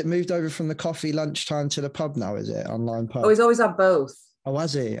it moved over from the coffee lunchtime to the pub now? Is it online pub? Oh, he's always had both. Oh,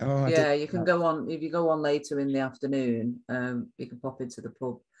 has he? Oh, yeah, you can go on if you go on later in the afternoon. You can pop into the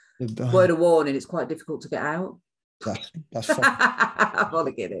pub. Word of warning: it's quite difficult to get out. That's fine. I'm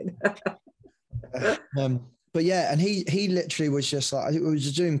only kidding. But yeah, and he literally was just like, it was a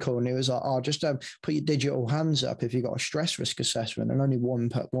Zoom call, and he was like, "Oh, just put your digital hands up if you got a stress risk assessment." And only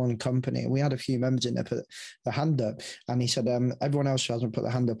one company. We had a few members in there put the hand up, and he said, "Everyone else who hasn't put the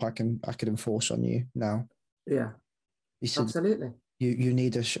hand up, I can enforce on you now." Yeah, he said, absolutely. You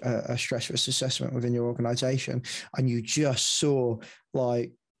need a stress risk assessment within your organisation, and you just saw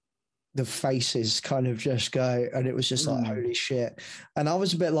like the faces kind of just go, and it was just like, holy shit. And I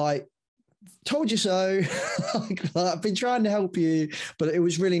was a bit like, told you so. like, I've been trying to help you, but it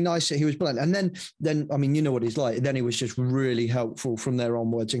was really nice that he was blunt. And then I mean, you know what he's like. Then he was just really helpful from there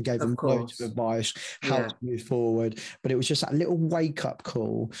onwards and gave them loads of advice how to move forward. But it was just that little wake up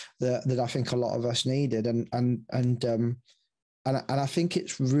call that I think a lot of us needed. And I think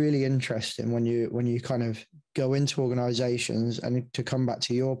it's really interesting when you kind of go into organizations, and to come back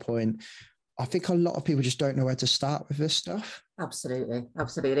to your point, I think a lot of people just don't know where to start with this stuff. Absolutely.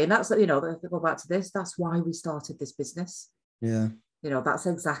 And that's, if we go back to this, that's why we started this business. Yeah. That's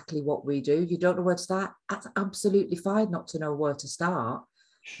exactly what we do. If you don't know where to start, that's absolutely fine not to know where to start,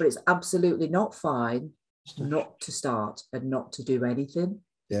 but it's absolutely not fine not to start and not to do anything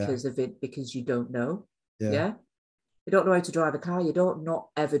because you don't know. Yeah. You don't know how to drive a car. You don't not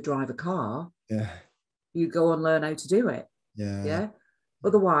ever drive a car. Yeah. You go and learn how to do it. Yeah. Yeah.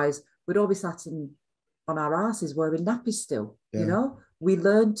 Otherwise, we'd all be sat on our asses wearing nappies still. Yeah. We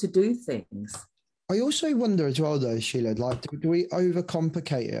learn to do things. I also wonder as well, though, Sheila, like, do we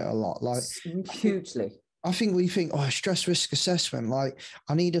overcomplicate it a lot? Like, hugely. I think we think, stress risk assessment, like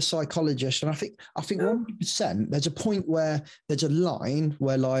I need a psychologist. And I think 100% there's a point where there's a line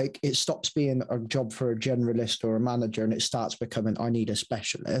where like it stops being a job for a generalist or a manager and it starts becoming, I need a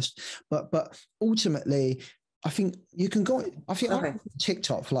specialist. But ultimately, I think you can go. I think I can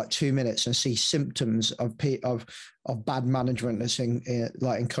TikTok for like 2 minutes and see symptoms of bad management that's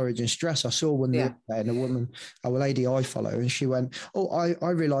like encouraging stress. I saw one the other day, and a lady I follow, and she went, "Oh, I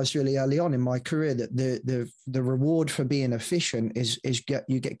realized really early on in my career that the reward for being efficient is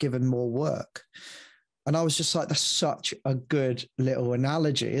you get given more work." And I was just like, that's such a good little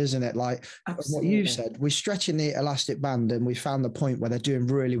analogy, isn't it? Like what you said, we're stretching the elastic band and we found the point where they're doing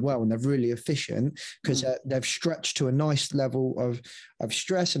really well and they're really efficient because they've stretched to a nice level of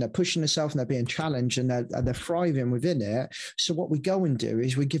stress and they're pushing themselves and they're being challenged and they're thriving within it. So what we go and do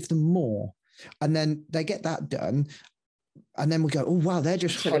is we give them more, and then they get that done. And then we go, oh wow, they're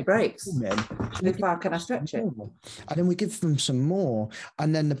just it breaks. How far can I stretch it? And then we give them some more,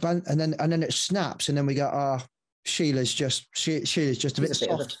 and then it snaps, and then we go, Sheila's just a bit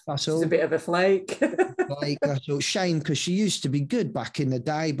soft. That's all. She's a bit of a flake. That's all. Shame, because she used to be good back in the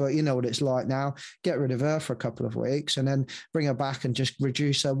day, but you know what it's like now. Get rid of her for a couple of weeks, and then bring her back and just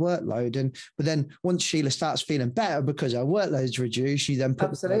reduce her workload. But then once Sheila starts feeling better because her workload's reduced, she then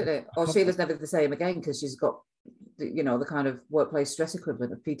absolutely. Or Sheila's never the same again because she's got the kind of workplace stress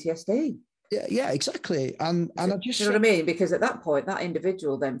equivalent of PTSD. Yeah, exactly. And I just, you know what I mean? Because at that point, that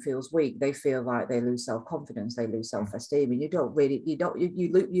individual then feels weak. They feel like they lose self-confidence, they lose self-esteem, and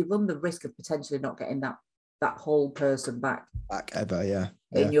you run the risk of potentially not getting that whole person back ever.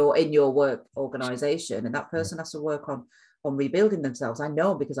 In your work organization, and that person has to work on rebuilding themselves. I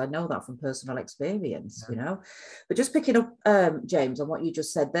know, because I know that from personal experience, but just picking up James on what you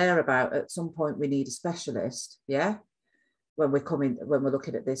just said there about at some point we need a specialist. when we're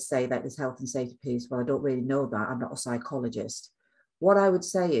looking at this, say that this health and safety piece, well, I don't really know that. I'm not a psychologist. What I would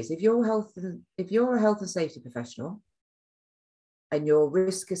say is, if you're a health and safety professional and you're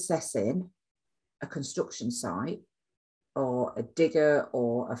risk assessing a construction site or a digger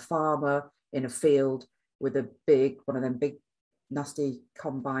or a farmer in a field with one of them big nasty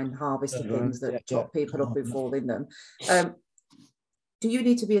combine harvester things that chop people up and fall in them, do you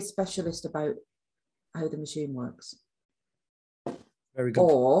need to be a specialist about how the machine works? Very good.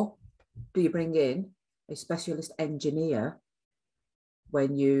 Or do you bring in a specialist engineer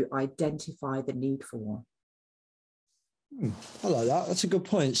when you identify the need for one? I like that. That's a good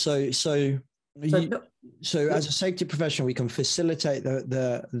point. So as a safety professional, we can facilitate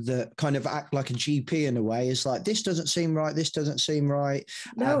the kind of act like a GP in a way. It's like, this doesn't seem right. This doesn't seem right.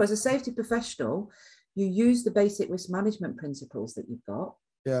 No, as a safety professional, you use the basic risk management principles that you've got.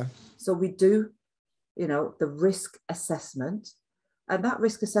 Yeah. So we do, the risk assessment, and that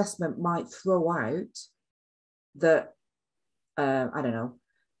risk assessment might throw out that,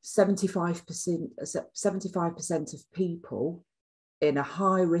 75% of people in a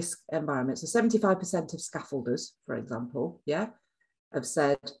high risk environment. So 75% of scaffolders, for example, have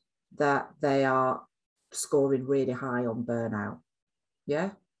said that they are scoring really high on burnout.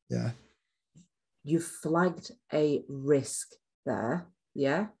 Yeah. Yeah. You've flagged a risk there.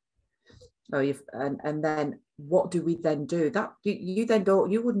 Yeah. And then what do we then do? That you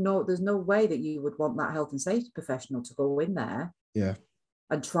wouldn't know. There's no way that you would want that health and safety professional to go in there. Yeah.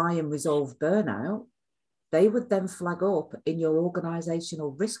 And try and resolve burnout. They would then flag up in your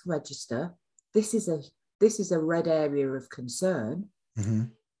organizational risk register. This is a red area of concern. Mm-hmm.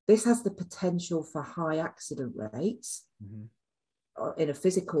 This has the potential for high accident rates in a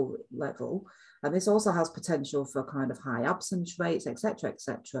physical level. And this also has potential for kind of high absence rates, etc.,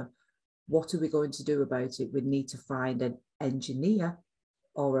 etc. What are we going to do about it? We need to find an engineer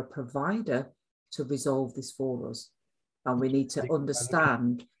or a provider to resolve this for us. And we need to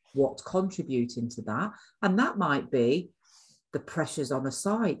understand what's contributing to that. And that might be the pressures on a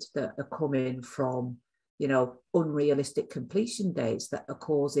site that are coming from, unrealistic completion dates that are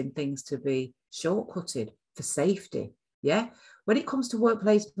causing things to be shortcutted for safety. Yeah. When it comes to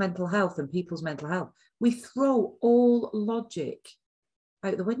workplace mental health and people's mental health, we throw all logic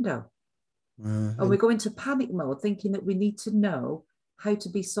out the window. And we go into panic mode thinking that we need to know how to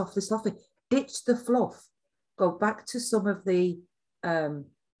be softly. Ditch the fluff. Go back to some of the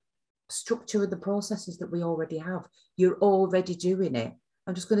structure of the processes that we already have. You're already doing it.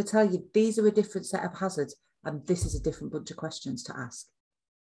 I'm just going to tell you, these are a different set of hazards, and this is a different bunch of questions to ask.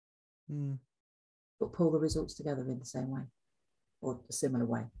 But pull the results together in the same way or a similar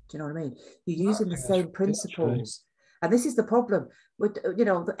way. Do you know what I mean? You're using the same principles. And this is the problem. With,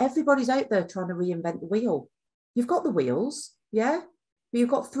 everybody's out there trying to reinvent the wheel. You've got the wheels, yeah? But you've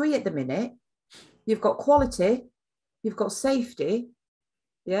got 3 at the minute. You've got quality, you've got safety,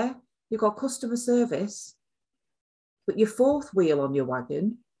 yeah, you've got customer service, but your 4th wheel on your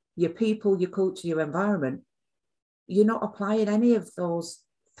wagon, your people, your culture, your environment, you're not applying any of those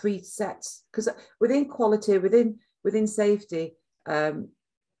 3 sets. Because within quality, within safety, with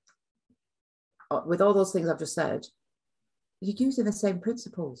all those things I've just said, you're using the same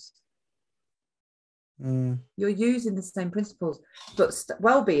principles. You're using the same principles, but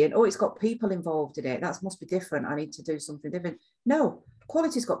well-being, it's got people involved in it. That must be different. I need to do something different. No,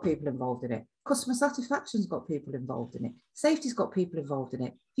 quality's got people involved in it. Customer satisfaction's got people involved in it. Safety's got people involved in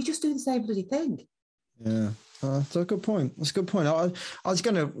it. You just do the same bloody thing. Yeah, that's a good point. That's a good point. I was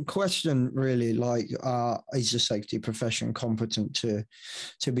going to question really, like, is the safety profession competent to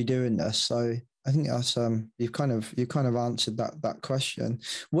be doing this? So I think that's you've kind of answered that question.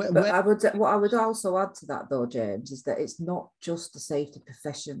 What I would also add to that though, James, is that it's not just the safety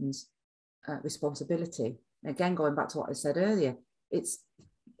profession's responsibility. Again, going back to what I said earlier, it's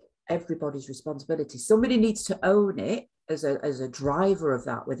everybody's responsibility. Somebody needs to own it as a driver of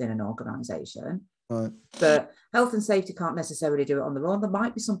that within an organisation. Right. But health and safety can't necessarily do it on their own. There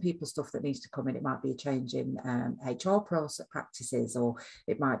might be some people stuff that needs to come in. It might be a change in HR process practices, or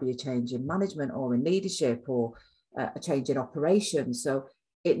it might be a change in management or in leadership, or a change in operations. So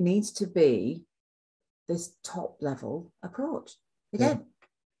it needs to be this top level approach. Again,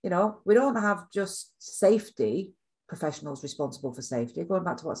 we don't have just safety professionals responsible for safety. Going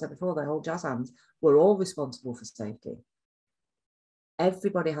back to what I said before, the whole jazz hands, we're all responsible for safety.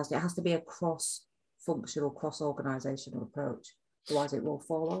 Everybody has to. It has to be a cross-functional, cross-organisational approach. Otherwise, it will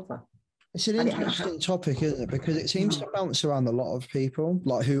fall over. It's an interesting topic, isn't it? Because it seems to bounce around a lot of people,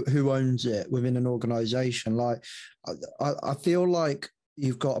 like who owns it within an organisation. Like, I feel like,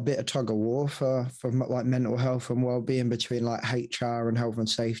 you've got a bit of tug of war for like mental health and well-being between like HR and health and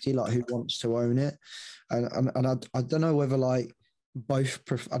safety, like who wants to own it. And I don't know whether like both,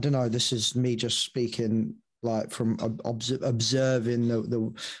 I don't know, this is me just speaking like from observing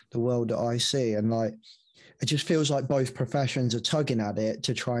the world that I see. And like, it just feels like both professions are tugging at it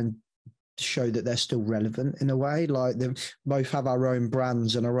to try and show that they're still relevant in a way. Like they both have our own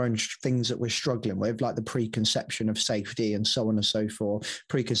brands and our own things that we're struggling with, like the preconception of safety and so on and so forth,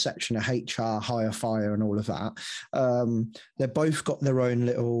 preconception of HR, hire, fire, and all of that. They've both got their own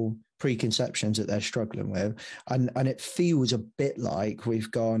little preconceptions that they're struggling with. And it feels a bit like we've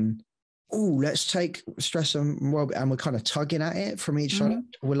gone, oh, let's take stress and well, and we're kind of tugging at it from each side.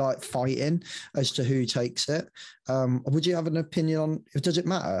 We're like fighting as to who takes it. Would you have an opinion on? Does it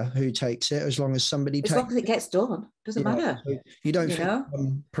matter who takes it as long as somebody takes it? As long as it gets done, doesn't matter. So you don't think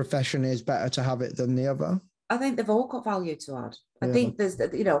one profession is better to have it than the other? I think they've all got value to add. I think there's,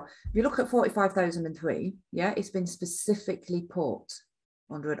 if you look at 45,003, it's been specifically put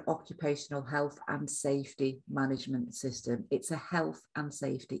under an occupational health and safety management system. It's a health and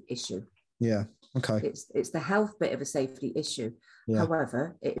safety issue. Yeah. Okay. It's the health bit of a safety issue. Yeah.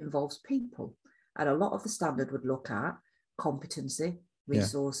 However, it involves people. And a lot of the standard would look at competency,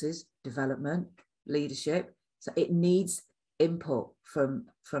 resources, development, leadership. So it needs input from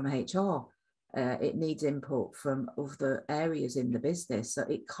HR. It needs input from other areas in the business. So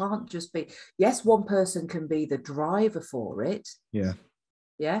it can't just be, yes, one person can be the driver for it. Yeah.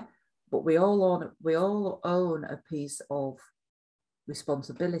 Yeah. But we all own a piece of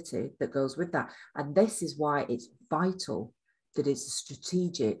responsibility that goes with that. And this is why it's vital that it's a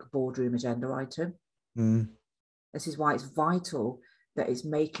strategic boardroom agenda item. This is why it's vital that it's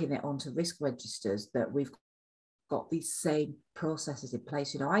making it onto risk registers, that we've got these same processes in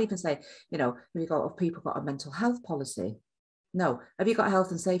place. I even say, have people got a mental health policy? No. Have you got a health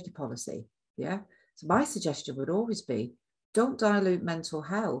and safety policy? Yeah. So my suggestion would always be, don't dilute mental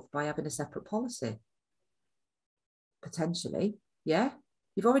health by having a separate policy. Potentially. Yeah,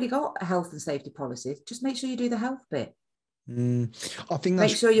 you've already got a health and safety policy. Just make sure you do the health bit. I think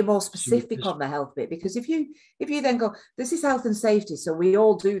make sure you're more specific on the health bit, because if you then go, this is health and safety, so we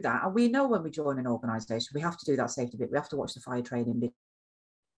all do that, and we know when we join an organisation we have to do that safety bit. We have to watch the fire training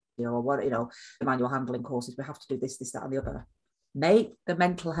video, or the manual handling courses. We have to do this, that, and the other. Make the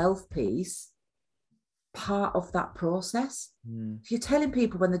mental health piece part of that process. If you're telling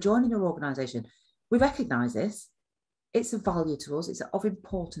people when they're joining your organisation, we recognise this. It's of value to us. It's of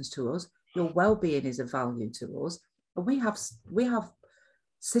importance to us. Your well-being is of value to us. And we have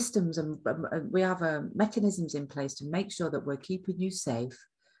systems and we have mechanisms in place to make sure that we're keeping you safe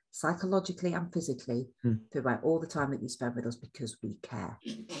psychologically and physically throughout all the time that you spend with us, because we care.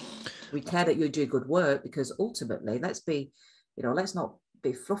 We care that you do good work, because ultimately, let's not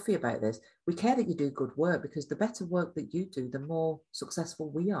be fluffy about this. We care that you do good work, because the better work that you do, the more successful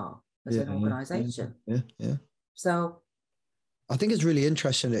we are as an organisation. Yeah. So I think it's really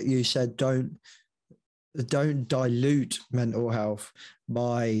interesting that you said don't dilute mental health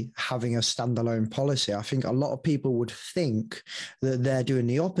by having a standalone policy. I think a lot of people would think that they're doing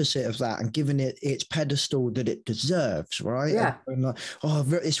the opposite of that and giving it its pedestal that it deserves, right? Yeah. And like,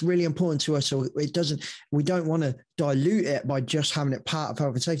 it's really important to us, so we don't want to dilute it by just having it part of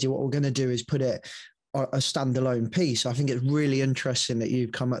health and safety. What we're going to do is put it a standalone piece. I think it's really interesting that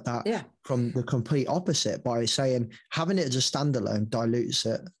you've come at that from the complete opposite by saying having it as a standalone dilutes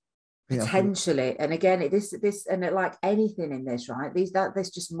it. Potentially. And again, this and like anything in this, right? That's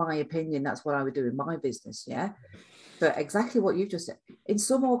just my opinion. That's what I would do in my business. Yeah. But exactly what you've just said. In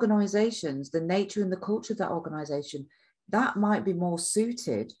some organizations, the nature and the culture of that organization, that might be more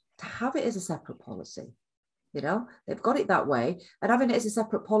suited to have it as a separate policy. They've got it that way, and having it as a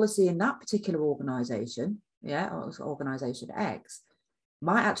separate policy in that particular organization, or organization X,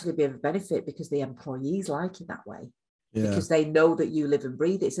 might actually be of a benefit because the employees like it that way. Because they know that you live and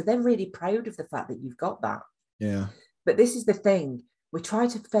breathe it. So they're really proud of the fact that you've got that. Yeah. But this is the thing. We try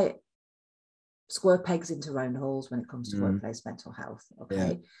to fit square pegs into round holes when it comes to workplace mental health. Okay.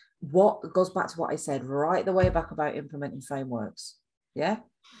 Yeah. What goes back to what I said right the way back about implementing frameworks. Yeah.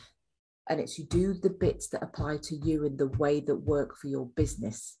 And it's you do the bits that apply to you in the way that work for your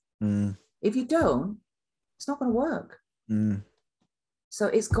business. If you don't, it's not going to work. So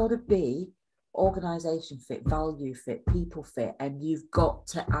it's got to be organisation fit, value fit, people fit, and you've got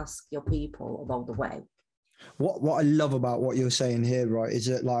to ask your people along the way. What I love about what you're saying here, right, is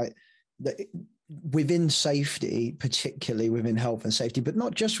that like within safety, particularly within health and safety, but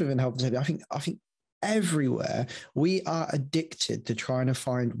not just within health and safety. I think everywhere. We are addicted to trying to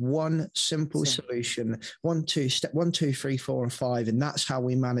find one simple solution. Step 1, 2, 3, 4, and 5, and that's how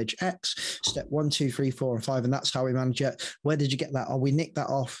we manage X. Step 1, 2, 3, 4, and 5, and that's how we manage it. Where did you get that? Oh, we nicked that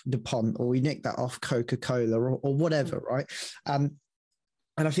off DuPont, or we nicked that off Coca-Cola, or whatever, right?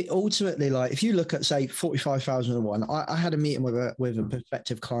 And I think ultimately, like, if you look at, say, 45,001, I had a meeting with a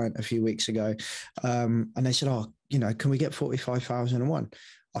prospective client a few weeks ago, and they said, oh, can we get 45,001?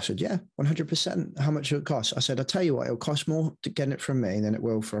 I said, yeah, 100%. How much will it cost? I said, I'll tell you what, it'll cost more to get it from me than it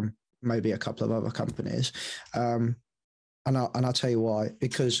will from maybe a couple of other companies. And I'll tell you why,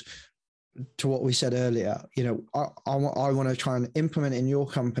 because to what we said earlier, I want to try and implement in your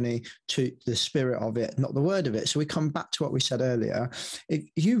company to the spirit of it, not the word of it. So we come back to what we said earlier. If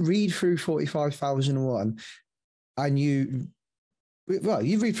you read through 45,001 and you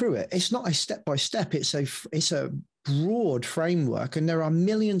read through it, it's not a step-by-step, it's a broad framework, and there are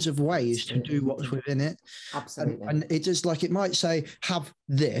millions of ways to do what's within it. Absolutely. And it is like, it might say, have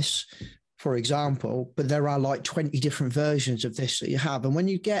this, for example, but there are like 20 different versions of this that you have. And when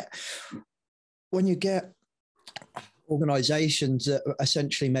you get organizations that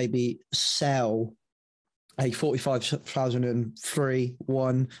essentially maybe sell a 45,003,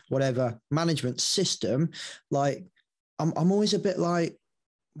 one, whatever management system, like I'm always a bit like,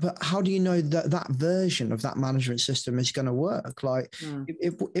 but how do you know that version of that management system is going to work? Like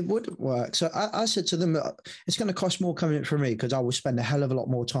it wouldn't work. So I said to them, it's going to cost more coming from me, because I will spend a hell of a lot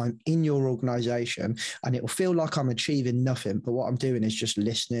more time in your organization, and it will feel like I'm achieving nothing. But what I'm doing is just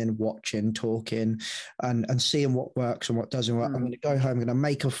listening, watching, talking, and seeing what works and what doesn't work. I'm going to go home, I'm going to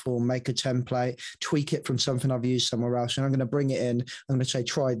make a form, make a template, tweak it from something I've used somewhere else, and I'm going to bring it in. I'm going to say,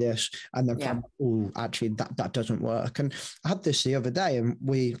 try this, and then find, oh, actually that doesn't work. And I had this the other day, and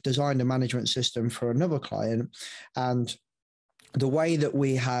we designed a management system for another client, and the way that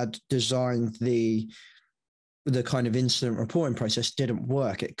we had designed the kind of incident reporting process didn't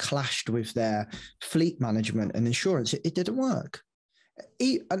work. It clashed with their fleet management and insurance. It didn't work.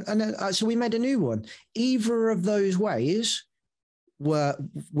 So we made a new one. Either of those ways were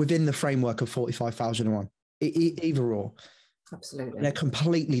within the framework of 45,001. Either or. Absolutely. They're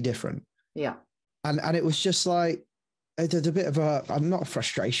completely different. Yeah. And it was just like, there's a bit of not a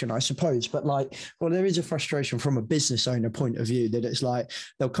frustration, I suppose, but like, well, there is a frustration from a business owner point of view, that it's like,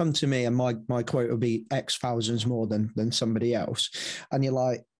 they'll come to me and my quote will be X thousands more than somebody else. And you're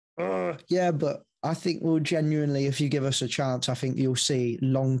like, oh, yeah, but I think we'll genuinely, if you give us a chance, I think you'll see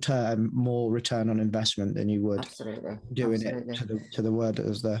long-term more return on investment than you would doing it to the word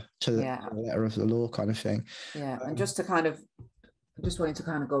as the letter of the law kind of thing. Yeah. And just wanting to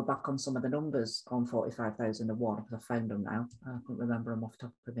kind of go back on some of the numbers on 45,001, because I found them now. I couldn't remember them off the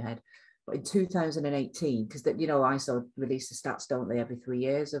top of my head. But in 2018, because ISO release the stats, don't they, every 3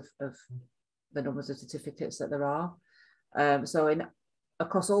 years of the numbers of certificates that there are. So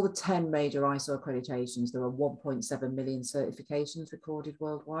across all the 10 major ISO accreditations, there are 1.7 million certifications recorded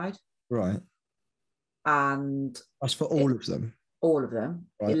worldwide. Right. And that's for all of them. All of them.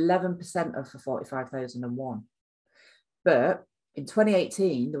 Right. 11% of for 45,001. But in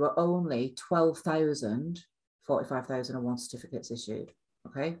 2018, there were only 12,000 45,001 certificates issued,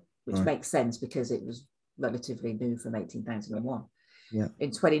 okay? Which makes sense, because it was relatively new from 18,001. Yeah.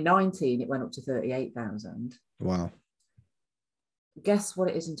 In 2019, it went up to 38,000. Wow. Guess what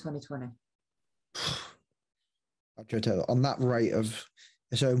it is in 2020? On that rate of,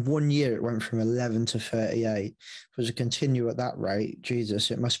 so in 1 year, it went from 11 to 38. If it was to continue at that rate,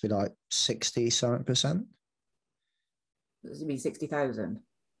 Jesus, it must be like 60-something%. Does it mean 60,000?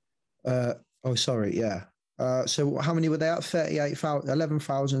 Oh, sorry, yeah. So how many were they at? 38,000,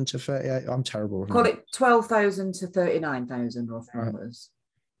 11,000 to 38. I'm terrible. Call it 12,000 to 39,000 rough numbers.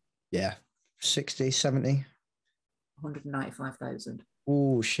 Yeah, 60, 70. 195,000.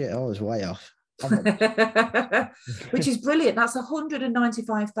 Oh shit! I was way off. Which is brilliant. That's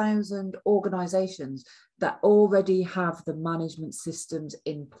 195,000 organisations that already have the management systems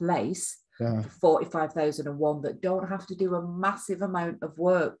in place. Yeah. 45,001 that don't have to do a massive amount of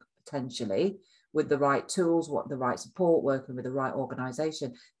work, potentially, with the right tools, the right support, working with the right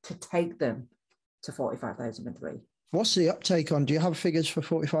organisation to take them to 45,003. What's the uptake on? Do you have figures for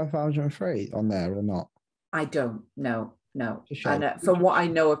 45,003 on there or not? I don't know. No. And from what I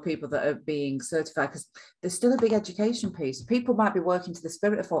know of people that are being certified, because there's still a big education piece. People might be working to the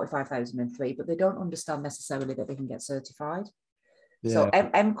spirit of 45,003, but they don't understand necessarily that they can get certified. Yeah. So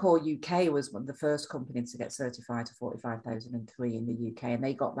MCOR UK was one of the first companies to get certified to 45,003 in the UK, and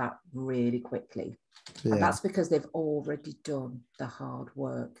they got that really quickly. Yeah. And that's because they've already done the hard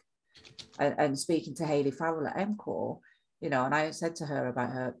work. And speaking to Hayley Farrell at MCOR, and I said to her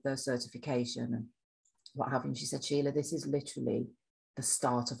about their certification, and what have you. And she said, Sheila, this is literally the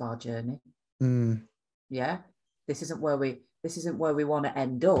start of our journey. Yeah, this isn't where we want to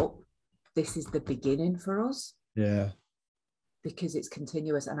end up. This is the beginning for us. Yeah, because it's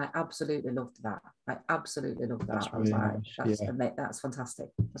continuous, and I absolutely loved that. I absolutely loved that. I was like, that's fantastic.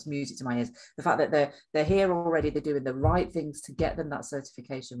 That's music to my ears. The fact that they're here already, they're doing the right things to get them that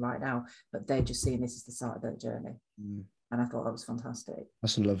certification right now, but they're just seeing this as the start of their journey. And I thought that was fantastic.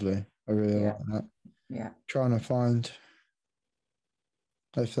 That's lovely. I really like that. Yeah. Trying to find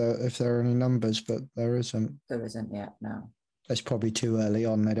if there are any numbers, but there isn't. There isn't yet. No. It's probably too early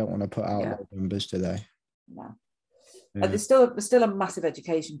on. They don't want to put out numbers, do they? No. Yeah. And there's still a massive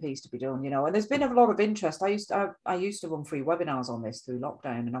education piece to be done, and there's been a lot of interest. I used to run free webinars on this through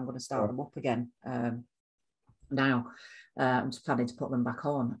lockdown, and I'm going to start them up again now. I'm just planning to put them back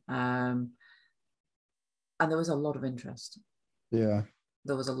on, and there was a lot of interest. Yeah,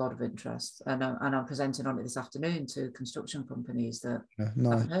 there was a lot of interest, and I'm presenting on it this afternoon to construction companies that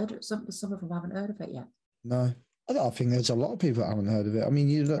nice. haven't heard it. Some of them haven't heard of it yet. No. I think there's a lot of people that haven't heard of it. I mean,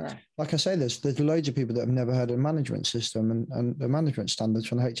 you look, like I say, there's loads of people that have never heard of the management system and the management standards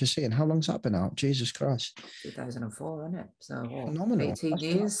from the HSE. And how long's that been out? Jesus Christ. 2004, isn't it? So phenomenal. 18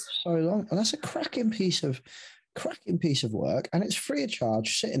 years. So long. And that's a cracking piece of work. And it's free of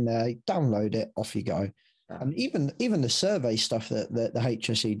charge. Sitting there, download it, off you go. Yeah. And even the survey stuff that the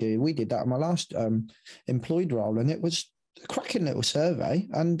HSE do, we did that in my last employed role, and it was a cracking little survey.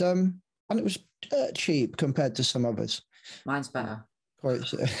 And it was dirt cheap compared to some others. Mine's better. Quite.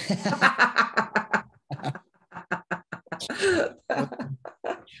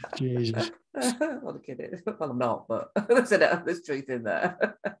 Jesus. Well, kidding. Well, I'm not, but there's truth in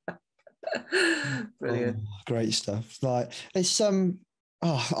there. Brilliant. Great stuff. Like it's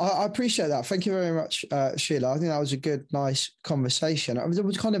I appreciate that. Thank you very much, Sheila. I think that was a good, nice conversation. It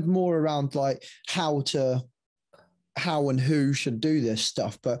was kind of more around like how and who should do this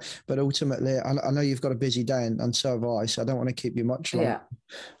stuff, but ultimately I know you've got a busy day and so have I, so I don't want to keep you much longer.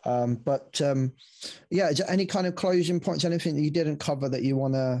 Is there any kind of closing points, anything that you didn't cover that you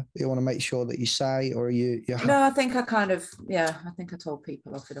want to make sure that you say, or you No, I think I told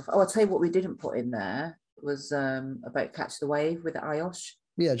people off enough. I'll tell you what we didn't put in there was about Catch the Wave with IOSH.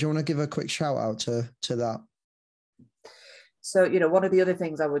 Do you want to give a quick shout out to that? So, one of the other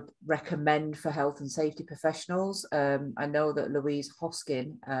things I would recommend for health and safety professionals, I know that Louise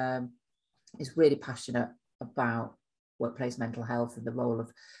Hoskin is really passionate about workplace mental health and the role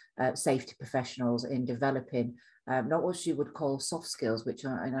of safety professionals in developing not what she would call soft skills, which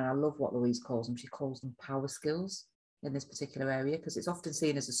I love what Louise calls them. She calls them power skills in this particular area, because it's often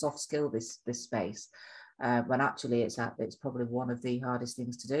seen as a soft skill, this space. When actually it's probably one of the hardest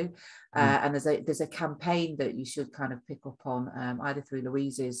things to do. And there's a campaign that you should kind of pick up on either through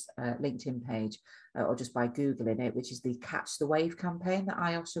Louise's LinkedIn page or just by Googling it, which is the Catch the Wave campaign that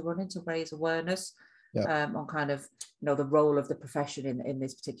IOSH are running to raise awareness on kind of, the role of the profession in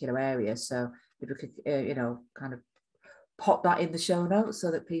this particular area. So if we could, kind of pop that in the show notes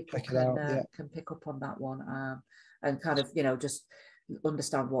so that people can pick up on that one and kind of, just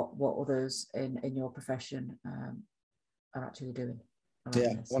understand what others in your profession are actually doing.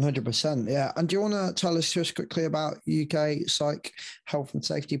 100%. Yeah. And do you want to tell us just quickly about UK Psych Health and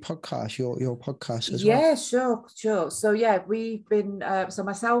Safety Podcast, your podcast as well? Yeah, sure. So we've been, so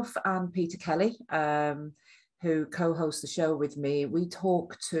myself and Peter Kelly, who co-hosts the show with me, we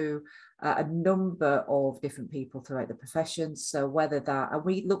talk to a number of different people throughout the profession. So and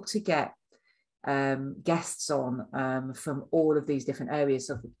we look to get guests on from all of these different areas.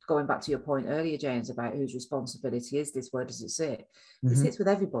 So going back to your point earlier, James, about whose responsibility is this, where does it sit? It sits with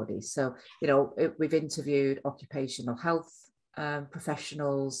everybody. So we've interviewed occupational health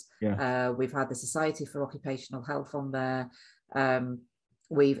professionals. We've had the Society for Occupational Health on there.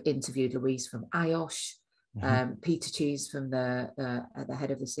 We've interviewed Louise from IOSH. Peter Cheese from the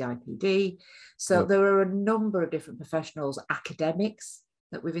head of the CIPD. So there are a number of different professionals, academics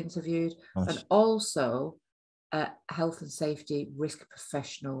that we've interviewed, and also health and safety risk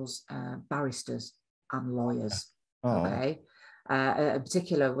professionals, barristers and lawyers. In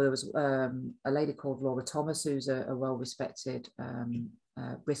particular, there was a lady called Laura Thomas, who's a well-respected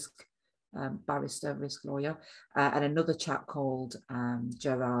risk barrister, risk lawyer, and another chap called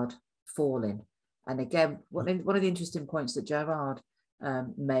Gerard Forlin. And again, one of the interesting points that Gerard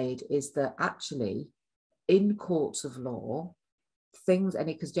made is that actually in courts of law,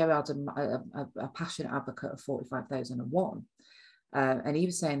 because Gerard's a passionate advocate of 45,001, and he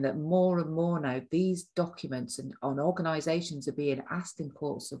was saying that more and more now these documents on organisations are being asked in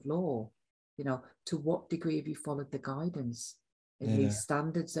courts of law, to what degree have you followed the guidance? these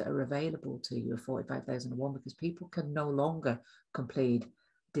standards that are available to you of 45,001, because people can no longer complain,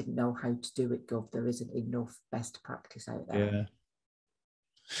 didn't know how to do it, Gov. There isn't enough best practice out there. Yeah.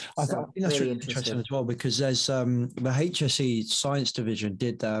 I think that's really interesting as well, because there's the HSE Science Division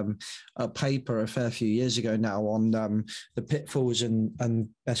did a paper a fair few years ago now on the pitfalls and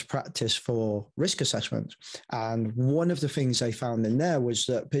best practice for risk assessment. And one of the things they found in there was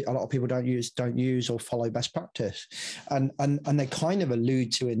that a lot of people don't use or follow best practice. And they kind of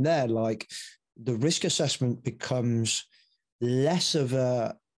allude to in there, like the risk assessment becomes less of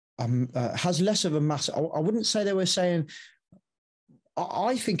has less of a mass. I wouldn't say they were saying,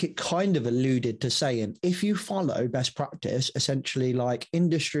 I think it kind of alluded to saying, if you follow best practice, essentially like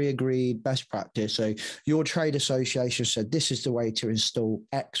industry agreed best practice. So your trade association said, this is the way to install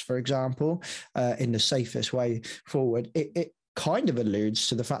X, for example, in the safest way forward. It kind of alludes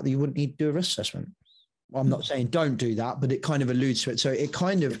to the fact that you wouldn't need to do a risk assessment. Well, I'm not saying don't do that, but it kind of alludes to it. So it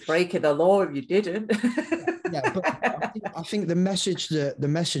kind of breaking the law if you didn't. But I think the message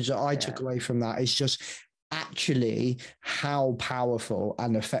that I took away from that is just actually how powerful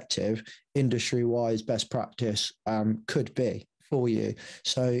and effective industry-wise best practice could be for you.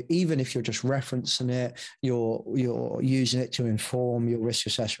 So even if you're just referencing it, you're using it to inform your risk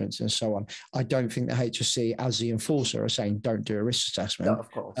assessments and so on. I don't think the HSC as the enforcer are saying don't do a risk assessment. No,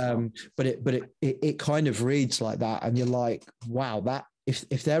 of course. But it kind of reads like that, and you're like, wow, that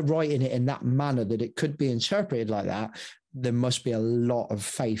if they're writing it in that manner that it could be interpreted like that, there must be a lot of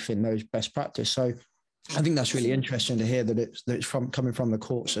faith in those best practice. So I think that's really interesting to hear that it's coming from the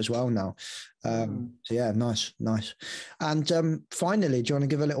courts as well now. So yeah, nice. And finally, do you want to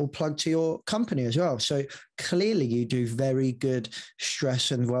give a little plug to your company as well? So clearly you do very good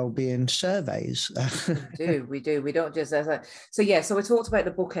stress and wellbeing surveys. We do. We don't just, so we talked about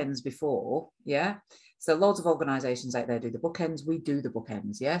the bookends before. Yeah. So loads of organisations out there do the bookends. We do the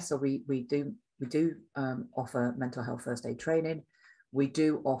bookends. Yeah. So we do offer mental health first aid training. We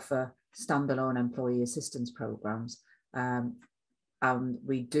do offer standalone employee assistance programs, and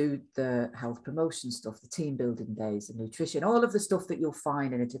we do the health promotion stuff, the team building days, the nutrition, all of the stuff that you'll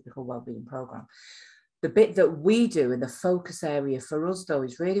find in a typical wellbeing program. The bit that we do and the focus area for us, though,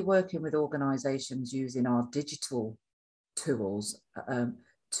 is really working with organizations using our digital tools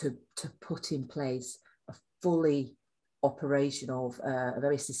to put in place a fully operational, a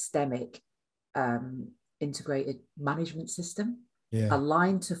very systemic, integrated management system. Yeah.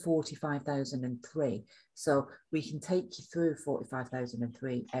 Aligned to 45,003. So we can take you through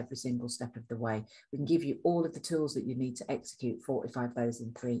 45,003 every single step of the way. We can give you all of the tools that you need to execute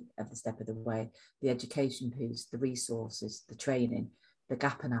 45,003 every step of the way. The education piece, the resources, the training, the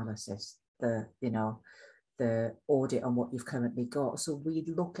gap analysis, the audit on what you've currently got. So we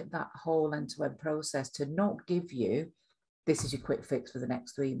look at that whole end-to-end process to not give you, this is your quick fix for the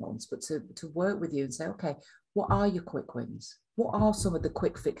next 3 months, but to work with you and say, okay, what are your quick wins? What are some of the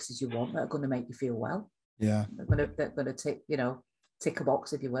quick fixes you want that are going to make you feel well? Yeah. They're going to tick a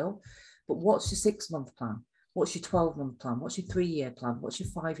box, if you will. But what's your 6-month plan? What's your 12-month plan? What's your 3-year plan? What's your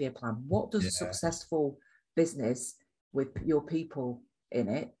 5-year plan? What does a successful business with your people in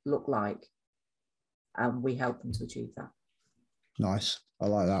it look like? And we help them to achieve that. Nice. I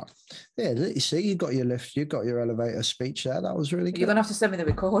like that. Yeah, you see, you got your lift, you got your elevator speech there. That was really good. You're going to have to send me the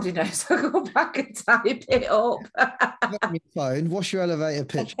recording now, so I go back and type it up. Get me phone. What's your elevator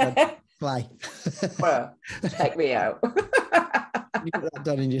pitch? Play. Well, check me out. You get that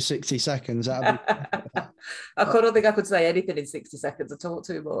done in your 60 seconds. That'd be... I don't think I could say anything in 60 seconds. I talk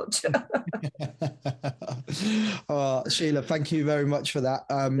too much. Sheila, thank you very much for that.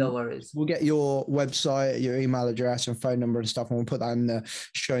 No worries. We'll get your website, your email address and phone number and stuff, and we'll put that in the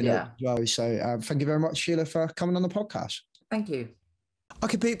show notes as well. So thank you very much, Sheila, for coming on the podcast. Thank you.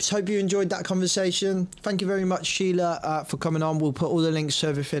 Okay, peeps, hope you enjoyed that conversation. Thank you very much, Sheila, for coming on. We'll put all the links to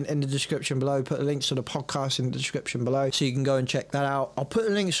everything in the description below. Put the links to the podcast in the description below, so you can go and check that out. I'll put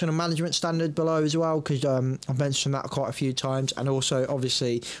the links to the management standard below as well, because I've mentioned that quite a few times. And also,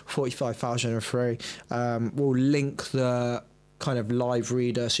 obviously, 45,003. We'll link the kind of live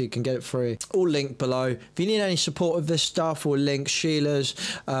reader so you can get it free, all linked below. If you need any support with this stuff, we'll link Sheila's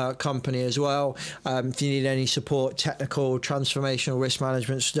company as well. If you need any support, technical, transformational risk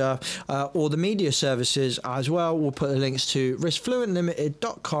management stuff, or the media services as well, we'll put the links to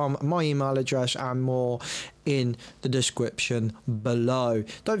riskfluentlimited.com, my email address and more in the description below.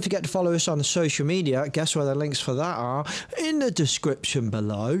 Don't forget to follow us on social media. Guess where the links for that are? In the description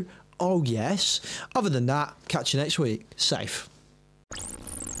below. Oh yes. Other than that, catch you next week. Safe.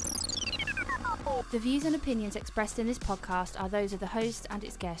 The views and opinions expressed in this podcast are those of the host and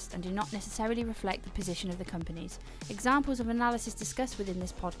its guests and do not necessarily reflect the position of the companies. Examples of analysis discussed within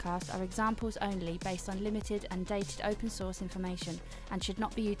this podcast are examples only based on limited and dated open source information and should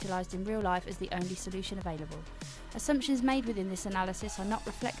not be utilised in real life as the only solution available. Assumptions made within this analysis are not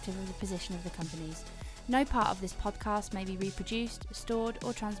reflective of the position of the companies. No part of this podcast may be reproduced, stored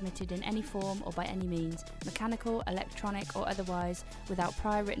or transmitted in any form or by any means, mechanical, electronic or otherwise, without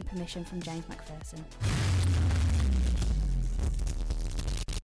prior written permission from James Macpherson.